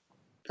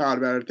thought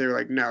about it. They were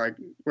like, no,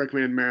 we're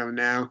coming in Maryland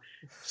now.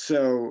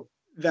 So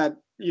that,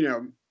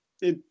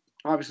 it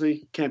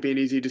obviously can't be an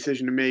easy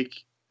decision to make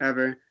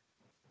ever.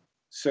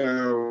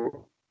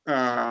 So,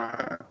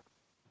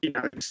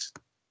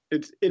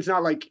 it's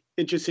not like,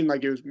 it just seemed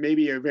like it was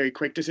maybe a very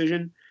quick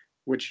decision,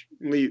 which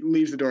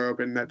leaves the door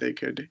open that they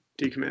could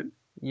decommit.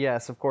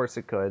 Yes, of course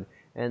it could.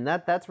 And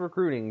that's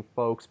recruiting,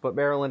 folks. But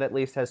Maryland at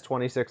least has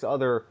 26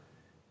 other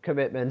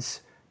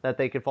commitments that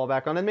they could fall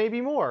back on, and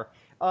maybe more.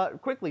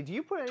 Quickly, do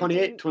you put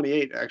anything...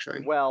 28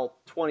 actually. Well,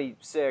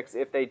 26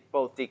 if they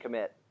both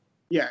decommit.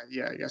 Yeah,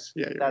 I guess.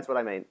 Yeah, that's right. What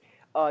I mean.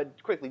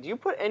 Quickly, do you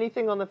put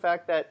anything on the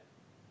fact that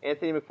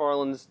Anthony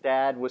McFarland's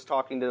dad was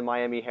talking to the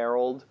Miami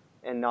Herald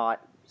and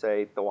not,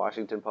 say, the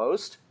Washington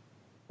Post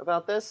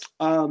about this?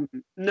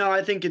 No,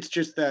 I think it's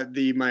just that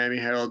the Miami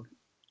Herald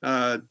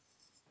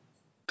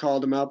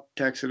called him up,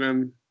 texted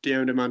him,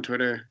 DM'd him on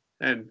Twitter,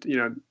 and,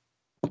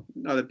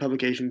 other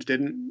publications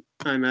didn't.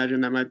 I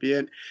imagine that might be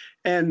it.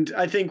 And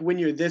I think when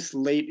you're this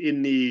late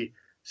in the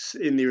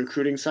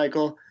recruiting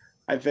cycle,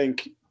 I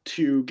think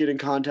to get in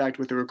contact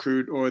with the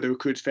recruit or the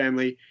recruit's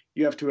family,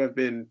 you have to have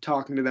been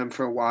talking to them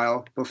for a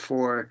while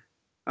before,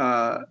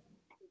 if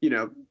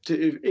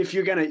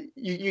you're gonna,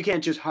 you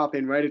can't just hop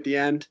in right at the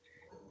end.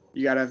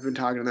 you got to have been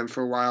talking to them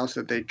for a while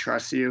so that they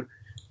trust you.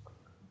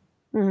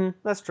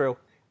 That's true.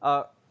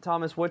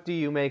 Thomas, what do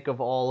you make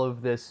of all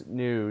of this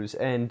news?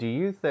 And do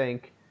you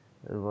think,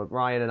 what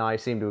Ryan and I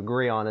seem to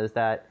agree on, is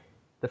that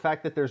the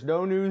fact that there's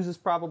no news is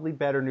probably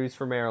better news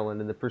for Maryland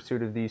in the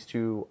pursuit of these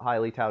two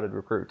highly touted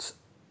recruits?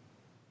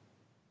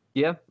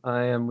 Yeah,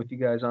 I am with you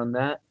guys on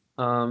that.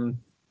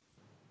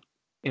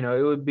 It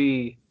would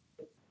be,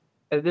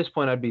 at this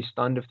point, I'd be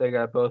stunned if they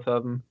got both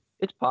of them.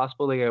 It's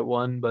possible they get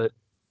one, but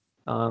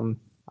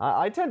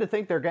I tend to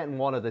think they're getting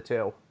one of the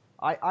two.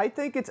 I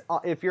think it's,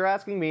 if you're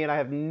asking me, and I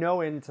have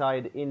no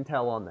inside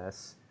intel on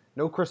this,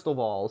 no crystal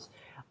balls,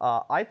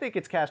 I think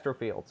it's Castro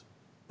Fields.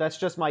 That's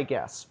just my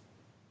guess.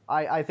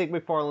 I think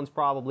McFarland's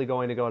probably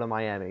going to go to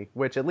Miami,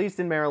 which at least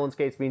in Maryland's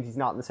case means he's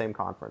not in the same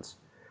conference.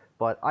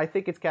 But I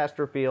think it's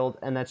Castro Field,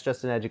 and that's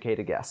just an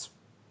educated guess.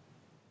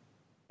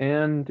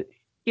 And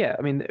yeah,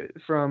 I mean,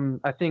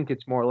 I think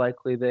it's more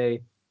likely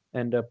they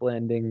end up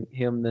landing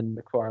him than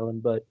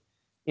McFarland, but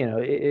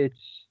it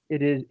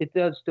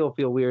does still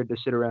feel weird to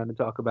sit around and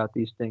talk about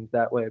these things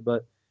that way.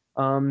 But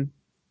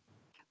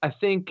I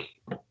think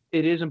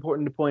it is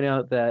important to point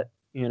out that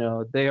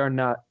they are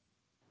not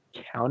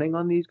counting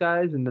on these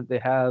guys, and that they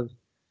have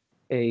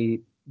a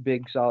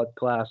big solid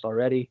class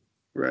already,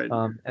 right?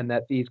 And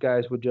that these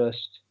guys would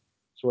just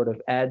sort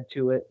of add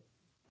to it,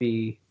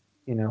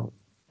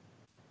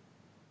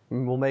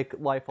 will make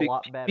life a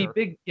lot better.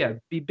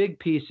 Be big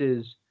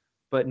pieces,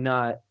 but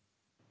not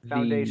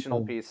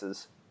foundational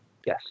pieces.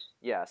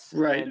 Yes.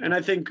 Right, and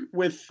I think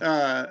with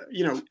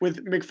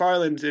with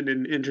McFarland's in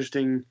an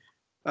interesting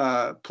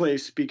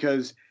place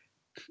because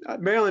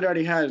Maryland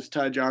already has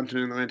Ty Johnson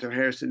and Lanto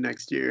Harrison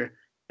next year,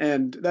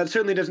 and that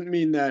certainly doesn't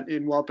mean that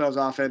in Walt Bell's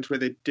offense, where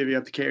they divvy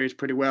up the carries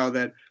pretty well,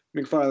 that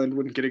McFarland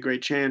wouldn't get a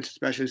great chance,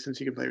 especially since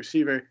he can play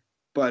receiver.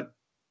 But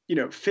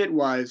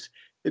fit-wise,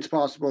 it's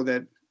possible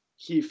that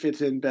he fits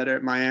in better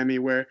at Miami,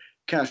 where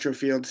Castro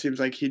Field seems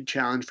like he'd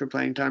challenge for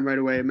playing time right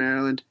away in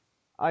Maryland.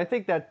 I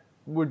think that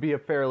would be a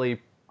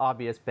fairly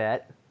obvious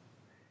bet,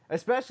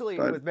 especially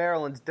with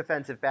Maryland's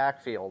defensive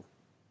backfield.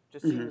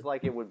 Just seems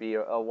like it would be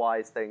a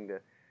wise thing to.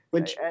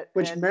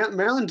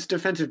 Maryland's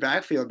defensive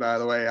backfield, by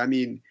the way, I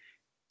mean,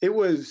 it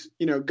was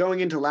going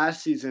into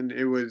last season,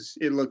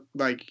 it looked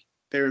like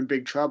they were in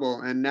big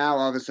trouble, and now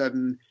all of a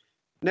sudden,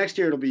 next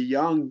year it'll be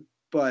young,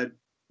 but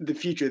the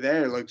future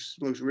there looks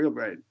real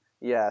bright.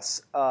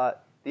 Yes.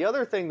 The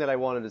other thing that I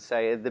wanted to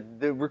say,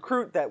 the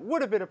recruit that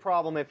would have been a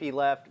problem if he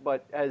left,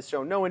 but has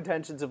shown no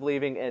intentions of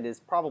leaving and is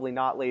probably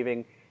not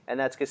leaving, and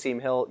that's Kasim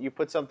Hill. You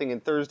put something in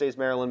Thursday's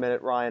Maryland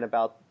Minute, Ryan,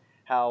 about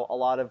how a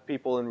lot of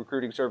people in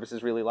recruiting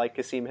services really like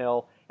Kasim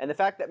Hill, and the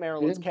fact that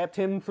Maryland's kept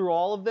him through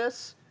all of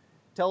this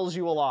tells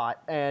you a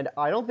lot, and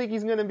I don't think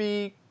he's going to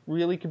be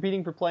really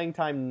competing for playing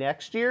time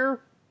next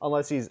year,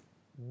 unless he's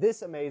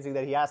this amazing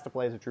that he has to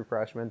play as a true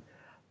freshman,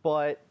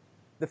 but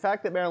the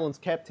fact that Maryland's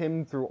kept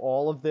him through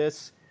all of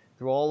this,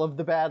 through all of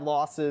the bad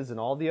losses and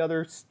all the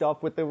other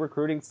stuff with the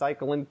recruiting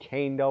cycle and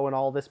Kendo and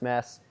all this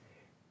mess,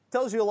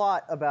 tells you a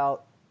lot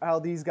about how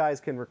these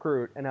guys can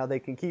recruit and how they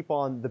can keep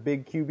on the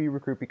big QB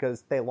recruit,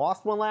 because they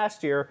lost one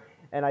last year,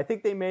 and I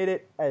think they made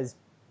it as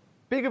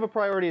big of a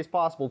priority as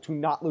possible to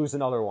not lose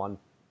another one.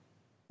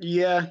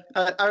 Yeah,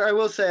 I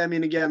will say, I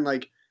mean, again,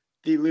 like,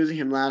 the losing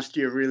him last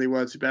year really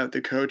was about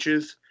the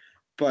coaches,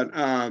 but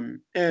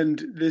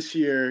and this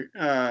year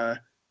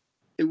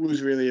it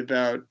was really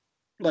about,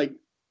 like,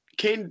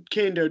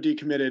 Kendo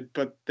decommitted,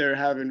 but there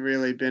haven't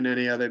really been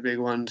any other big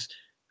ones.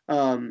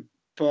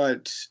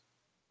 But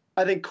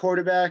I think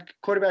quarterback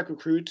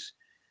recruits,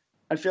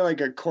 I feel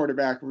like a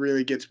quarterback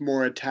really gets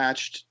more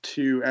attached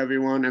to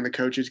everyone, and the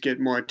coaches get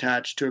more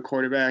attached to a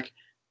quarterback.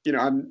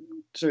 I'm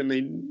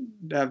certainly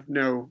have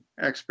no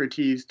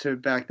expertise to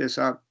back this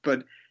up,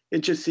 but it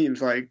just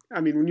seems like,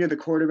 I mean, when you're the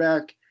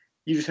quarterback,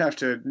 you just have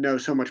to know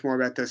so much more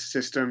about the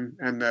system,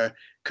 and the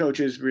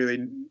coaches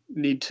really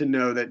need to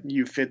know that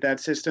you fit that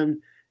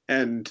system.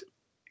 And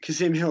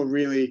Kasim Hill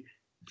really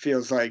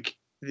feels like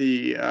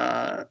the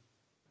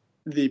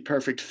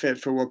perfect fit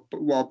for what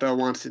Walt Bell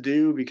wants to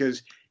do,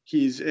 because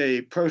he's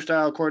a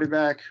pro-style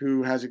quarterback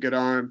who has a good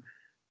arm,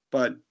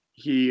 but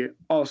he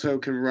also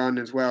can run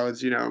as well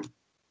as,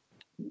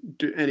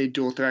 any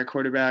dual-threat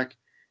quarterback.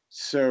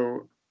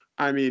 So,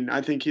 I mean,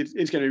 I think it's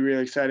going to be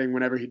really exciting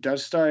whenever he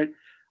does start.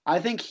 I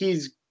think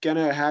he's going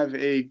to have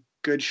a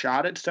good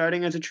shot at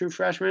starting as a true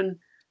freshman.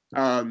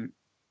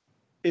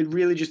 It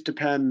really just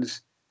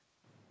depends.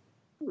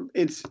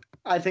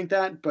 I think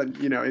that, but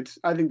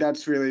I think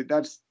that's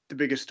the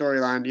biggest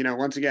storyline.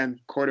 Once again,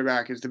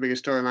 quarterback is the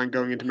biggest storyline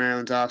going into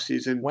Maryland's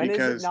offseason. When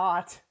is it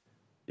not?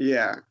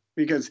 Yeah,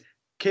 because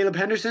Caleb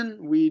Henderson,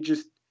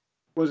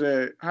 was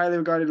a highly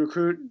regarded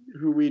recruit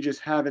who we just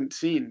haven't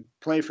seen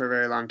play for a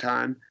very long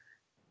time.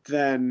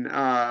 Then,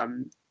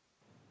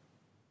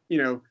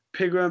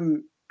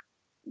 Pigram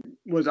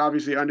was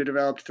obviously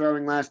underdeveloped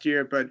throwing last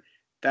year, but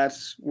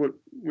that's what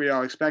we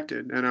all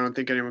expected, and I don't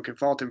think anyone can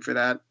fault him for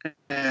that.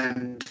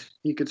 And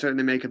he could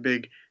certainly make a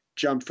big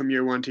jump from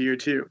year one to year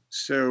two.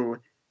 So,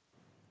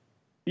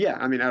 yeah,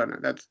 I mean, I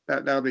don't know.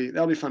 That'll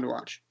be fun to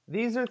watch.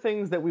 these are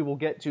things that we will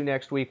get to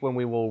next week when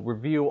we will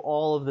review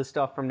all of the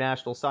stuff from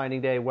National Signing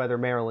Day, whether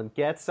Maryland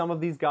gets some of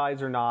these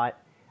guys or not.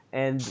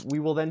 And we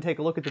will then take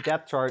a look at the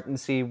depth chart and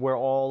see where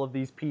all of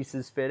these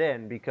pieces fit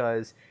in,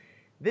 because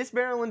this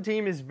Maryland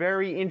team is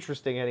very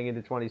interesting heading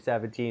into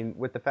 2017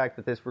 with the fact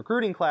that this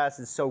recruiting class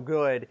is so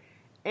good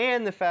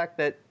and the fact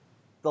that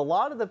a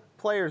lot of the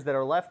players that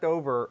are left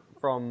over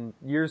from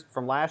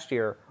last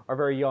year are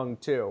very young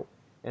too.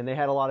 And they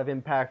had a lot of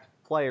impact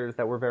players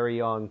that were very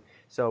young.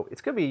 So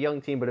it's going to be a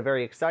young team, but a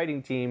very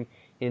exciting team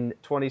in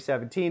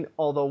 2017.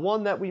 Although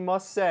one that we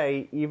must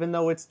say, even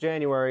though it's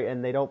January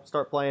and they don't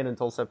start playing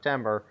until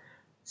September,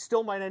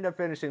 still might end up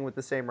finishing with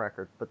the same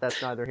record. But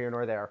that's neither here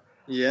nor there.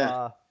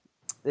 Yeah.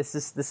 This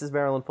is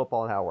Maryland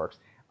football and how it works.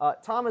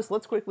 Thomas,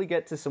 let's quickly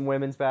get to some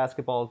women's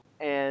basketball.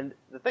 And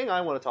the thing I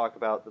want to talk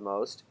about the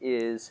most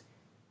is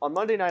on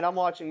Monday night, I'm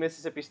watching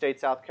Mississippi State,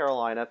 South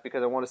Carolina,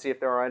 because I want to see if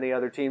there are any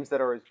other teams that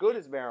are as good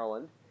as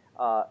Maryland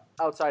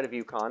outside of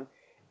UConn.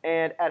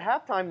 And at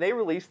halftime, they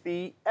released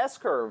the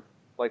S-curve,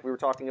 like we were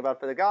talking about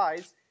for the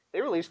guys.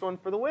 They released one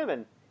for the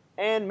women.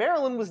 And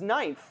Maryland was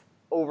 9th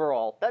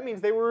overall. That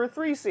means they were a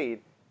 3 seed.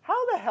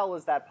 How the hell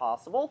is that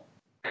possible?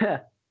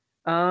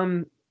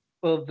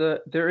 Well,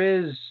 there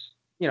is,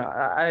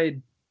 I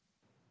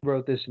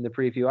wrote this in the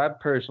preview. I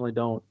personally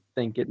don't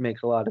think it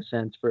makes a lot of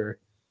sense for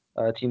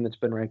a team that's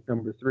been ranked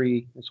number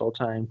 3 this whole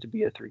time to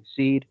be a 3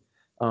 seed.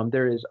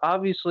 There is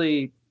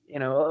obviously,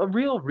 a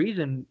real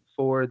reason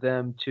for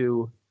them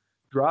to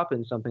drop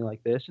in something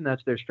like this, and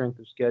that's their strength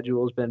of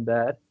schedule has been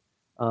bad.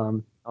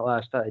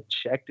 Last I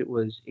checked, it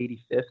was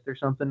 85th or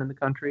something in the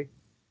country,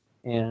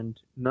 and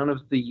none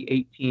of the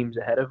 8 teams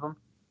ahead of them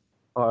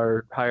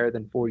are higher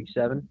than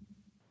 47.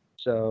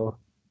 So,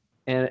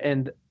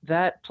 and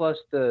that plus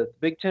the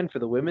Big Ten for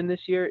the women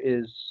this year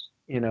is,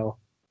 Is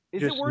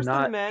just it worse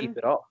not than the men? deep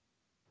at all.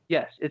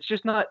 Yes, it's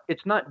just not.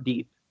 It's not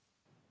deep.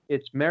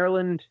 It's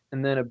Maryland,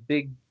 and then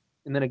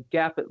a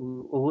gap at a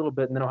little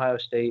bit, and then Ohio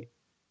State,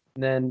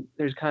 and then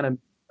there's kind of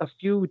a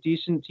few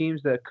decent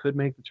teams that could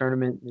make the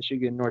tournament: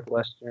 Michigan,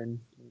 Northwestern,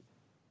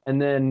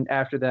 and then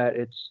after that,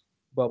 it's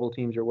bubble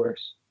teams or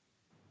worse.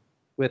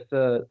 With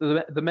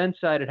the men's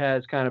side, it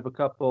has kind of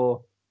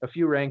a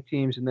few ranked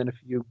teams, and then a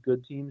few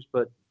good teams,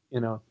 but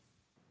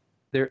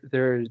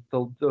there's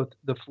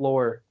the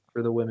floor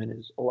for the women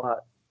is a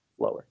lot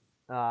lower.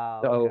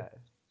 Okay.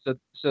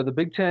 So the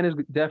Big Ten is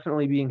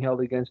definitely being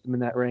held against them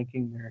in that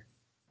ranking. Their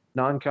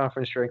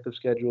non-conference strength of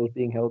schedule is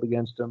being held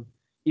against them,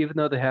 even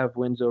though they have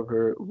wins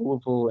over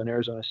Louisville and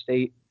Arizona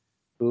State,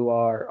 who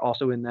are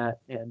also in that,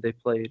 and they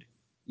played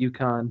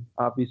UConn,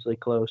 obviously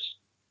close.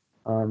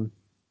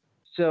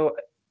 So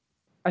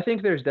I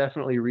think there's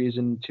definitely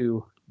reason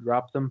to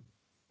drop them.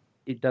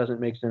 It doesn't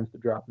make sense to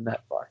drop them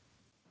that far.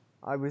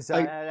 I was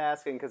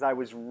asking because I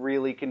was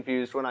really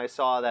confused when I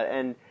saw that.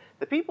 And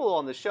the people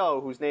on the show,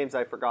 whose names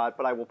I forgot,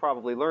 but I will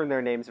probably learn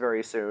their names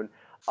very soon,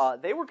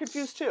 they were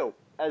confused too,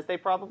 as they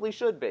probably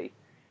should be.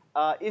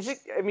 Is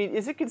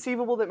it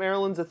conceivable that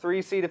Maryland's a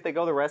 3 seed if they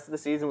go the rest of the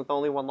season with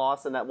only 1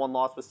 loss, and that 1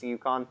 loss was to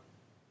UConn?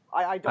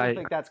 I don't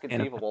think that's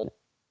conceivable.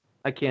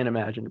 I can't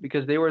imagine it,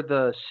 because they were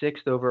the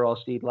 6th overall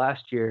seed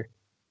last year,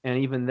 and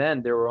even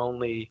then there were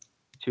only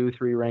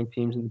 2-3 ranked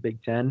teams in the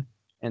Big Ten,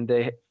 and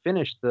they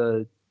finished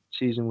the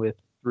season with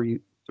three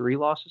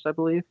losses, I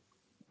believe.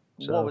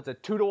 So, what was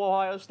it, 2 to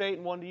Ohio State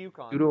and 1 to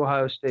UConn? 2 to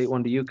Ohio State,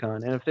 1 to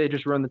UConn. And if they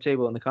just run the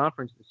table in the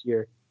conference this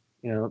year,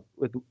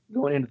 with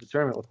going into the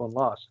tournament with 1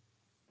 loss,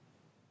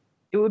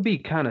 it would be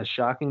kind of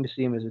shocking to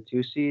see them as a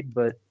 2 seed,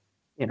 but,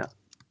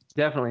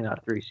 definitely not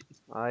a 3 seed.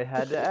 I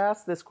had to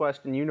ask this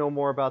question. You know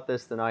more about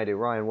this than I do.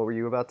 Ryan, what were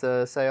you about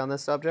to say on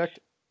this subject?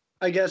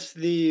 I guess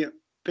the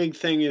big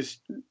thing is,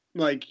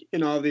 like,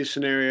 in all these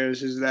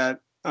scenarios is that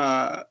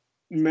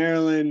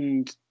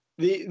Maryland,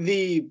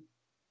 the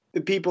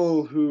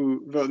people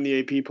who vote in the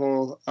AP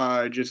poll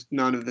are just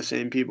none of the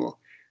same people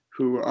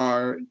who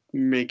are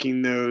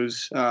making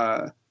those,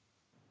 that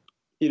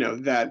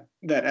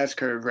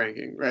S-curve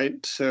ranking,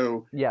 right?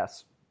 So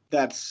yes,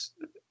 that's,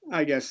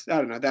 I guess, I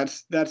don't know.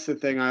 That's the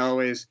thing I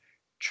always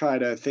try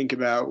to think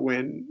about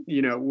when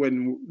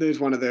there's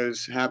one of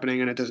those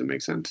happening and it doesn't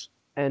make sense.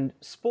 And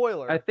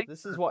spoiler, I think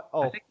this is what.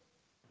 Oh,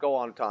 go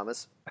on,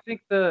 Thomas. I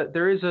think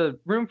there is a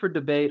room for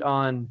debate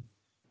on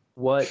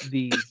what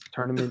the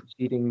tournament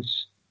seedings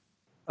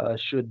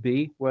should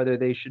be, whether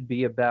they should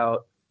be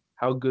about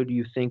how good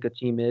you think a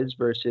team is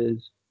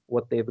versus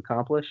what they've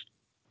accomplished.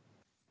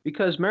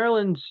 Because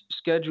Maryland's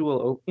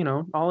schedule,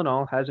 all in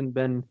all, hasn't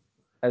been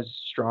as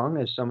strong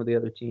as some of the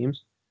other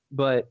teams,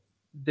 but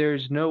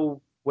there's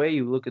no way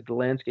you look at the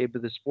landscape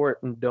of the sport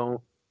and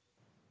don't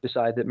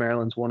decide that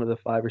Maryland's one of the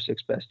 5 or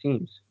 6 best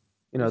teams.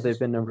 They've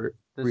been number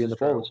 3 in the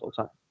poll this whole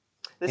time.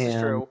 This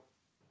is true.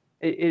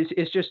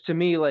 It's just, to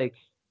me, like,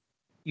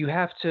 you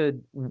have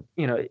to,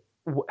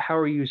 how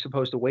are you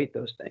supposed to weight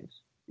those things?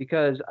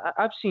 Because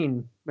I've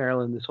seen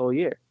Maryland this whole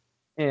year,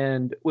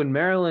 and when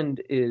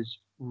Maryland is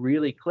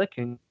really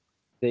clicking,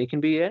 they can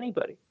beat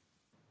anybody,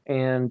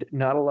 and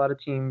not a lot of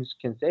teams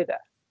can say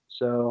that.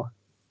 So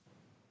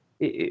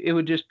it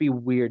would just be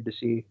weird to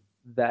see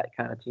that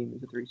kind of team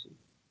as a 3 seed.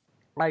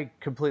 I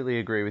completely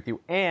agree with you.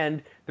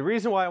 And the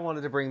reason why I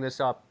wanted to bring this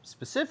up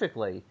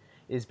specifically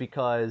is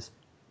because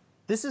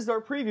this is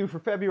our preview for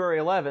February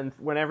 11th,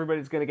 when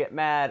everybody's going to get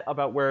mad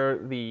about where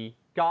the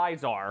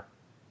guys are,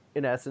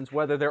 in essence,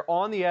 whether they're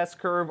on the S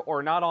curve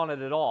or not on it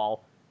at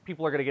all.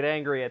 People are going to get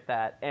angry at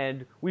that.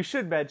 And we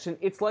should mention,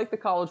 it's like the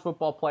college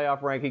football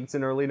playoff rankings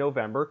in early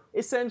November.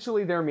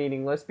 Essentially, they're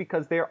meaningless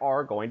because they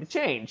are going to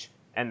change.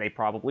 And they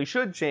probably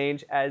should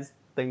change as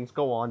things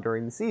go on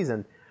during the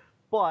season.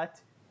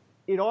 But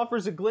it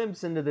offers a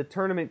glimpse into the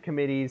tournament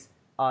committee's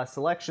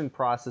selection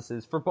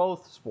processes for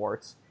both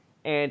sports.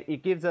 And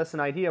it gives us an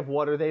idea of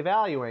what are they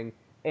valuing.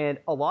 And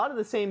a lot of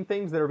the same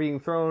things that are being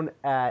thrown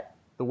at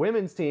the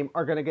women's team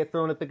are going to get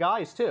thrown at the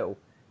guys too.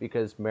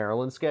 Because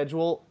Maryland's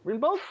schedule in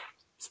both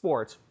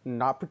sports,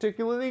 not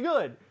particularly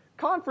good.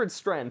 Conference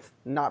strength,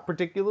 not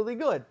particularly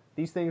good.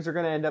 These things are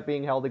going to end up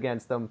being held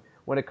against them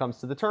when it comes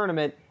to the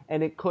tournament,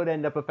 and it could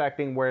end up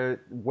affecting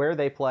where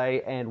they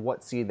play and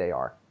what seed they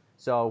are.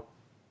 So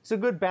it's a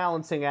good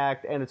balancing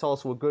act, and it's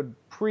also a good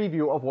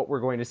preview of what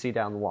we're going to see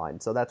down the line.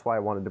 So that's why I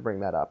wanted to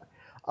bring that up.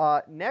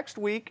 Next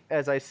week,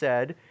 as I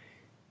said,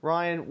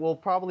 Ryan will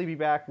probably be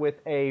back with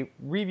a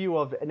review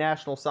of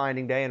National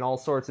Signing Day and all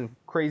sorts of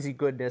crazy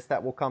goodness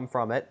that will come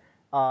from it.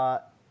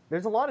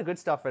 There's a lot of good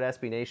stuff at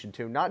SB Nation,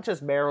 too. Not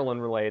just Maryland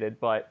related,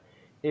 but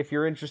if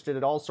you're interested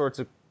in all sorts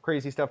of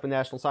crazy stuff in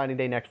National Signing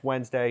Day next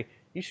Wednesday,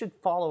 you should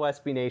follow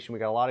SB Nation. We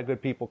got a lot of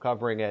good people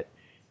covering it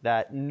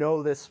that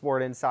know this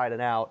sport inside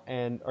and out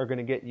and are going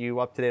to get you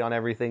up to date on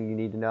everything you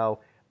need to know.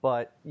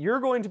 But you're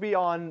going to be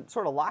on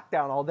sort of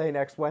lockdown all day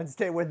next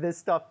Wednesday when this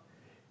stuff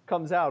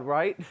comes out,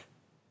 right?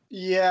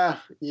 Yeah.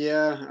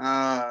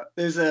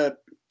 There's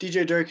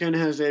DJ Durkin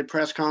has a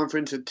press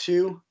conference at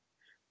 2.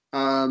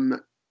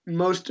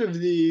 Most of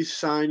the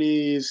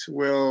signees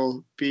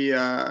will be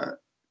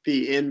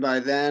in by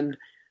then.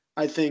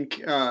 I think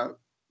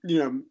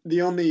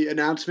the only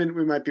announcement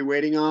we might be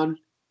waiting on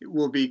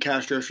will be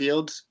Castro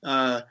Fields.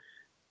 Beyond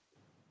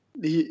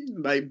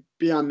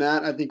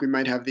that, I think we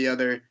might have the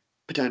other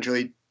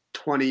potentially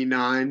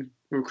 29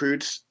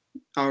 recruits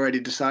already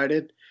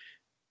decided.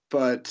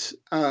 But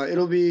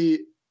it'll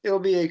be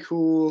a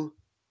cool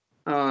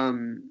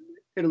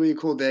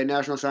day.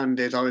 National Signing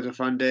Day is always a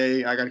fun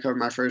day. I got to cover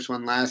my first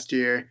one last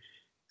year,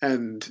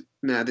 and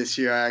now this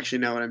year I actually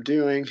know what I'm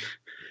doing.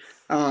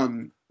 But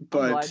I'm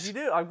glad you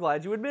did. I'm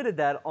glad you admitted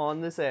that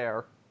on this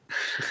air.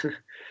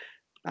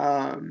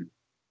 I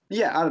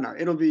don't know.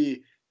 It'll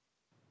be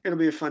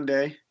a fun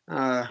day.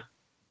 Follow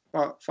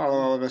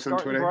all of us on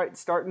Twitter.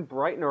 Starting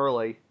bright and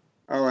early.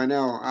 Oh, I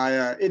know.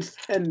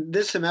 And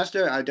this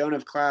semester I don't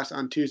have class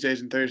on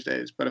Tuesdays and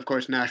Thursdays, but of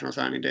course National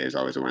Signing Day is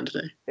always a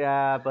Wednesday.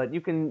 Yeah, but you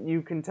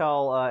can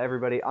tell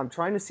everybody. I'm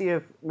trying to see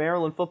if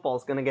Maryland football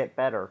is going to get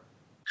better.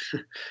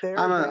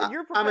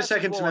 I'm a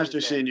second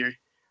semester senior.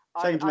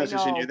 Second semester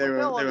senior. They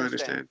will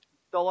understand.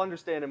 They'll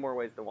understand in more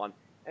ways than one.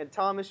 And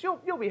Thomas,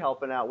 you'll be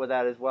helping out with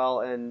that as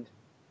well and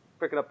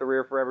picking up the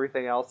rear for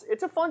everything else.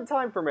 It's a fun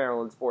time for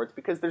Maryland sports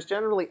because there's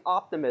generally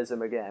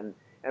optimism again.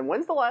 And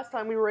when's the last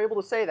time we were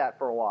able to say that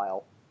for a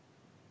while?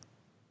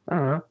 I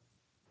don't know.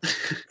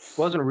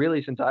 Wasn't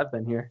really since I've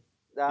been here.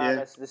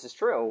 This is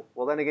true.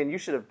 Well, then again, you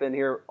should have been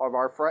here of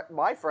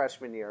my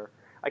freshman year.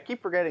 I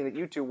keep forgetting that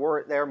you two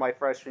weren't there my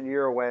freshman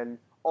year when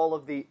all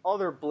of the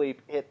other bleep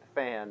hit the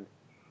fan.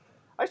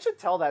 I should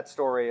tell that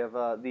story of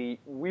the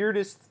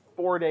weirdest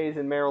 4 days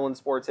in Maryland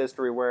sports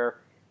history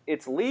where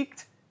it's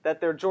leaked that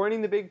they're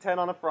joining the Big Ten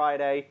on a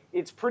Friday.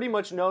 It's pretty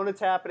much known it's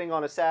happening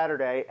on a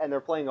Saturday, and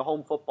they're playing a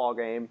home football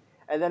game.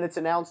 And then it's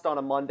announced on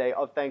a Monday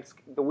of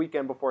the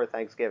weekend before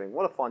Thanksgiving.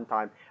 What a fun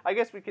time. I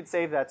guess we could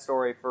save that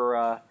story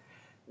for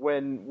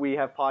when we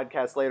have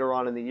podcasts later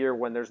on in the year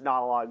when there's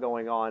not a lot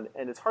going on.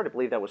 And it's hard to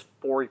believe that was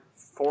 4+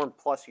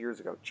 years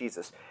ago.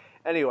 Jesus.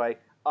 Anyway,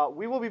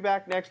 we will be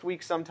back next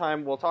week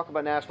sometime. We'll talk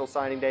about National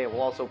Signing Day, and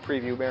we'll also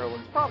preview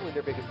Maryland's probably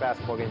their biggest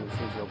basketball game of the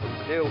season over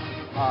Purdue.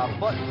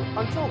 But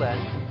until then,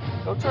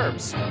 go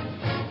Terps.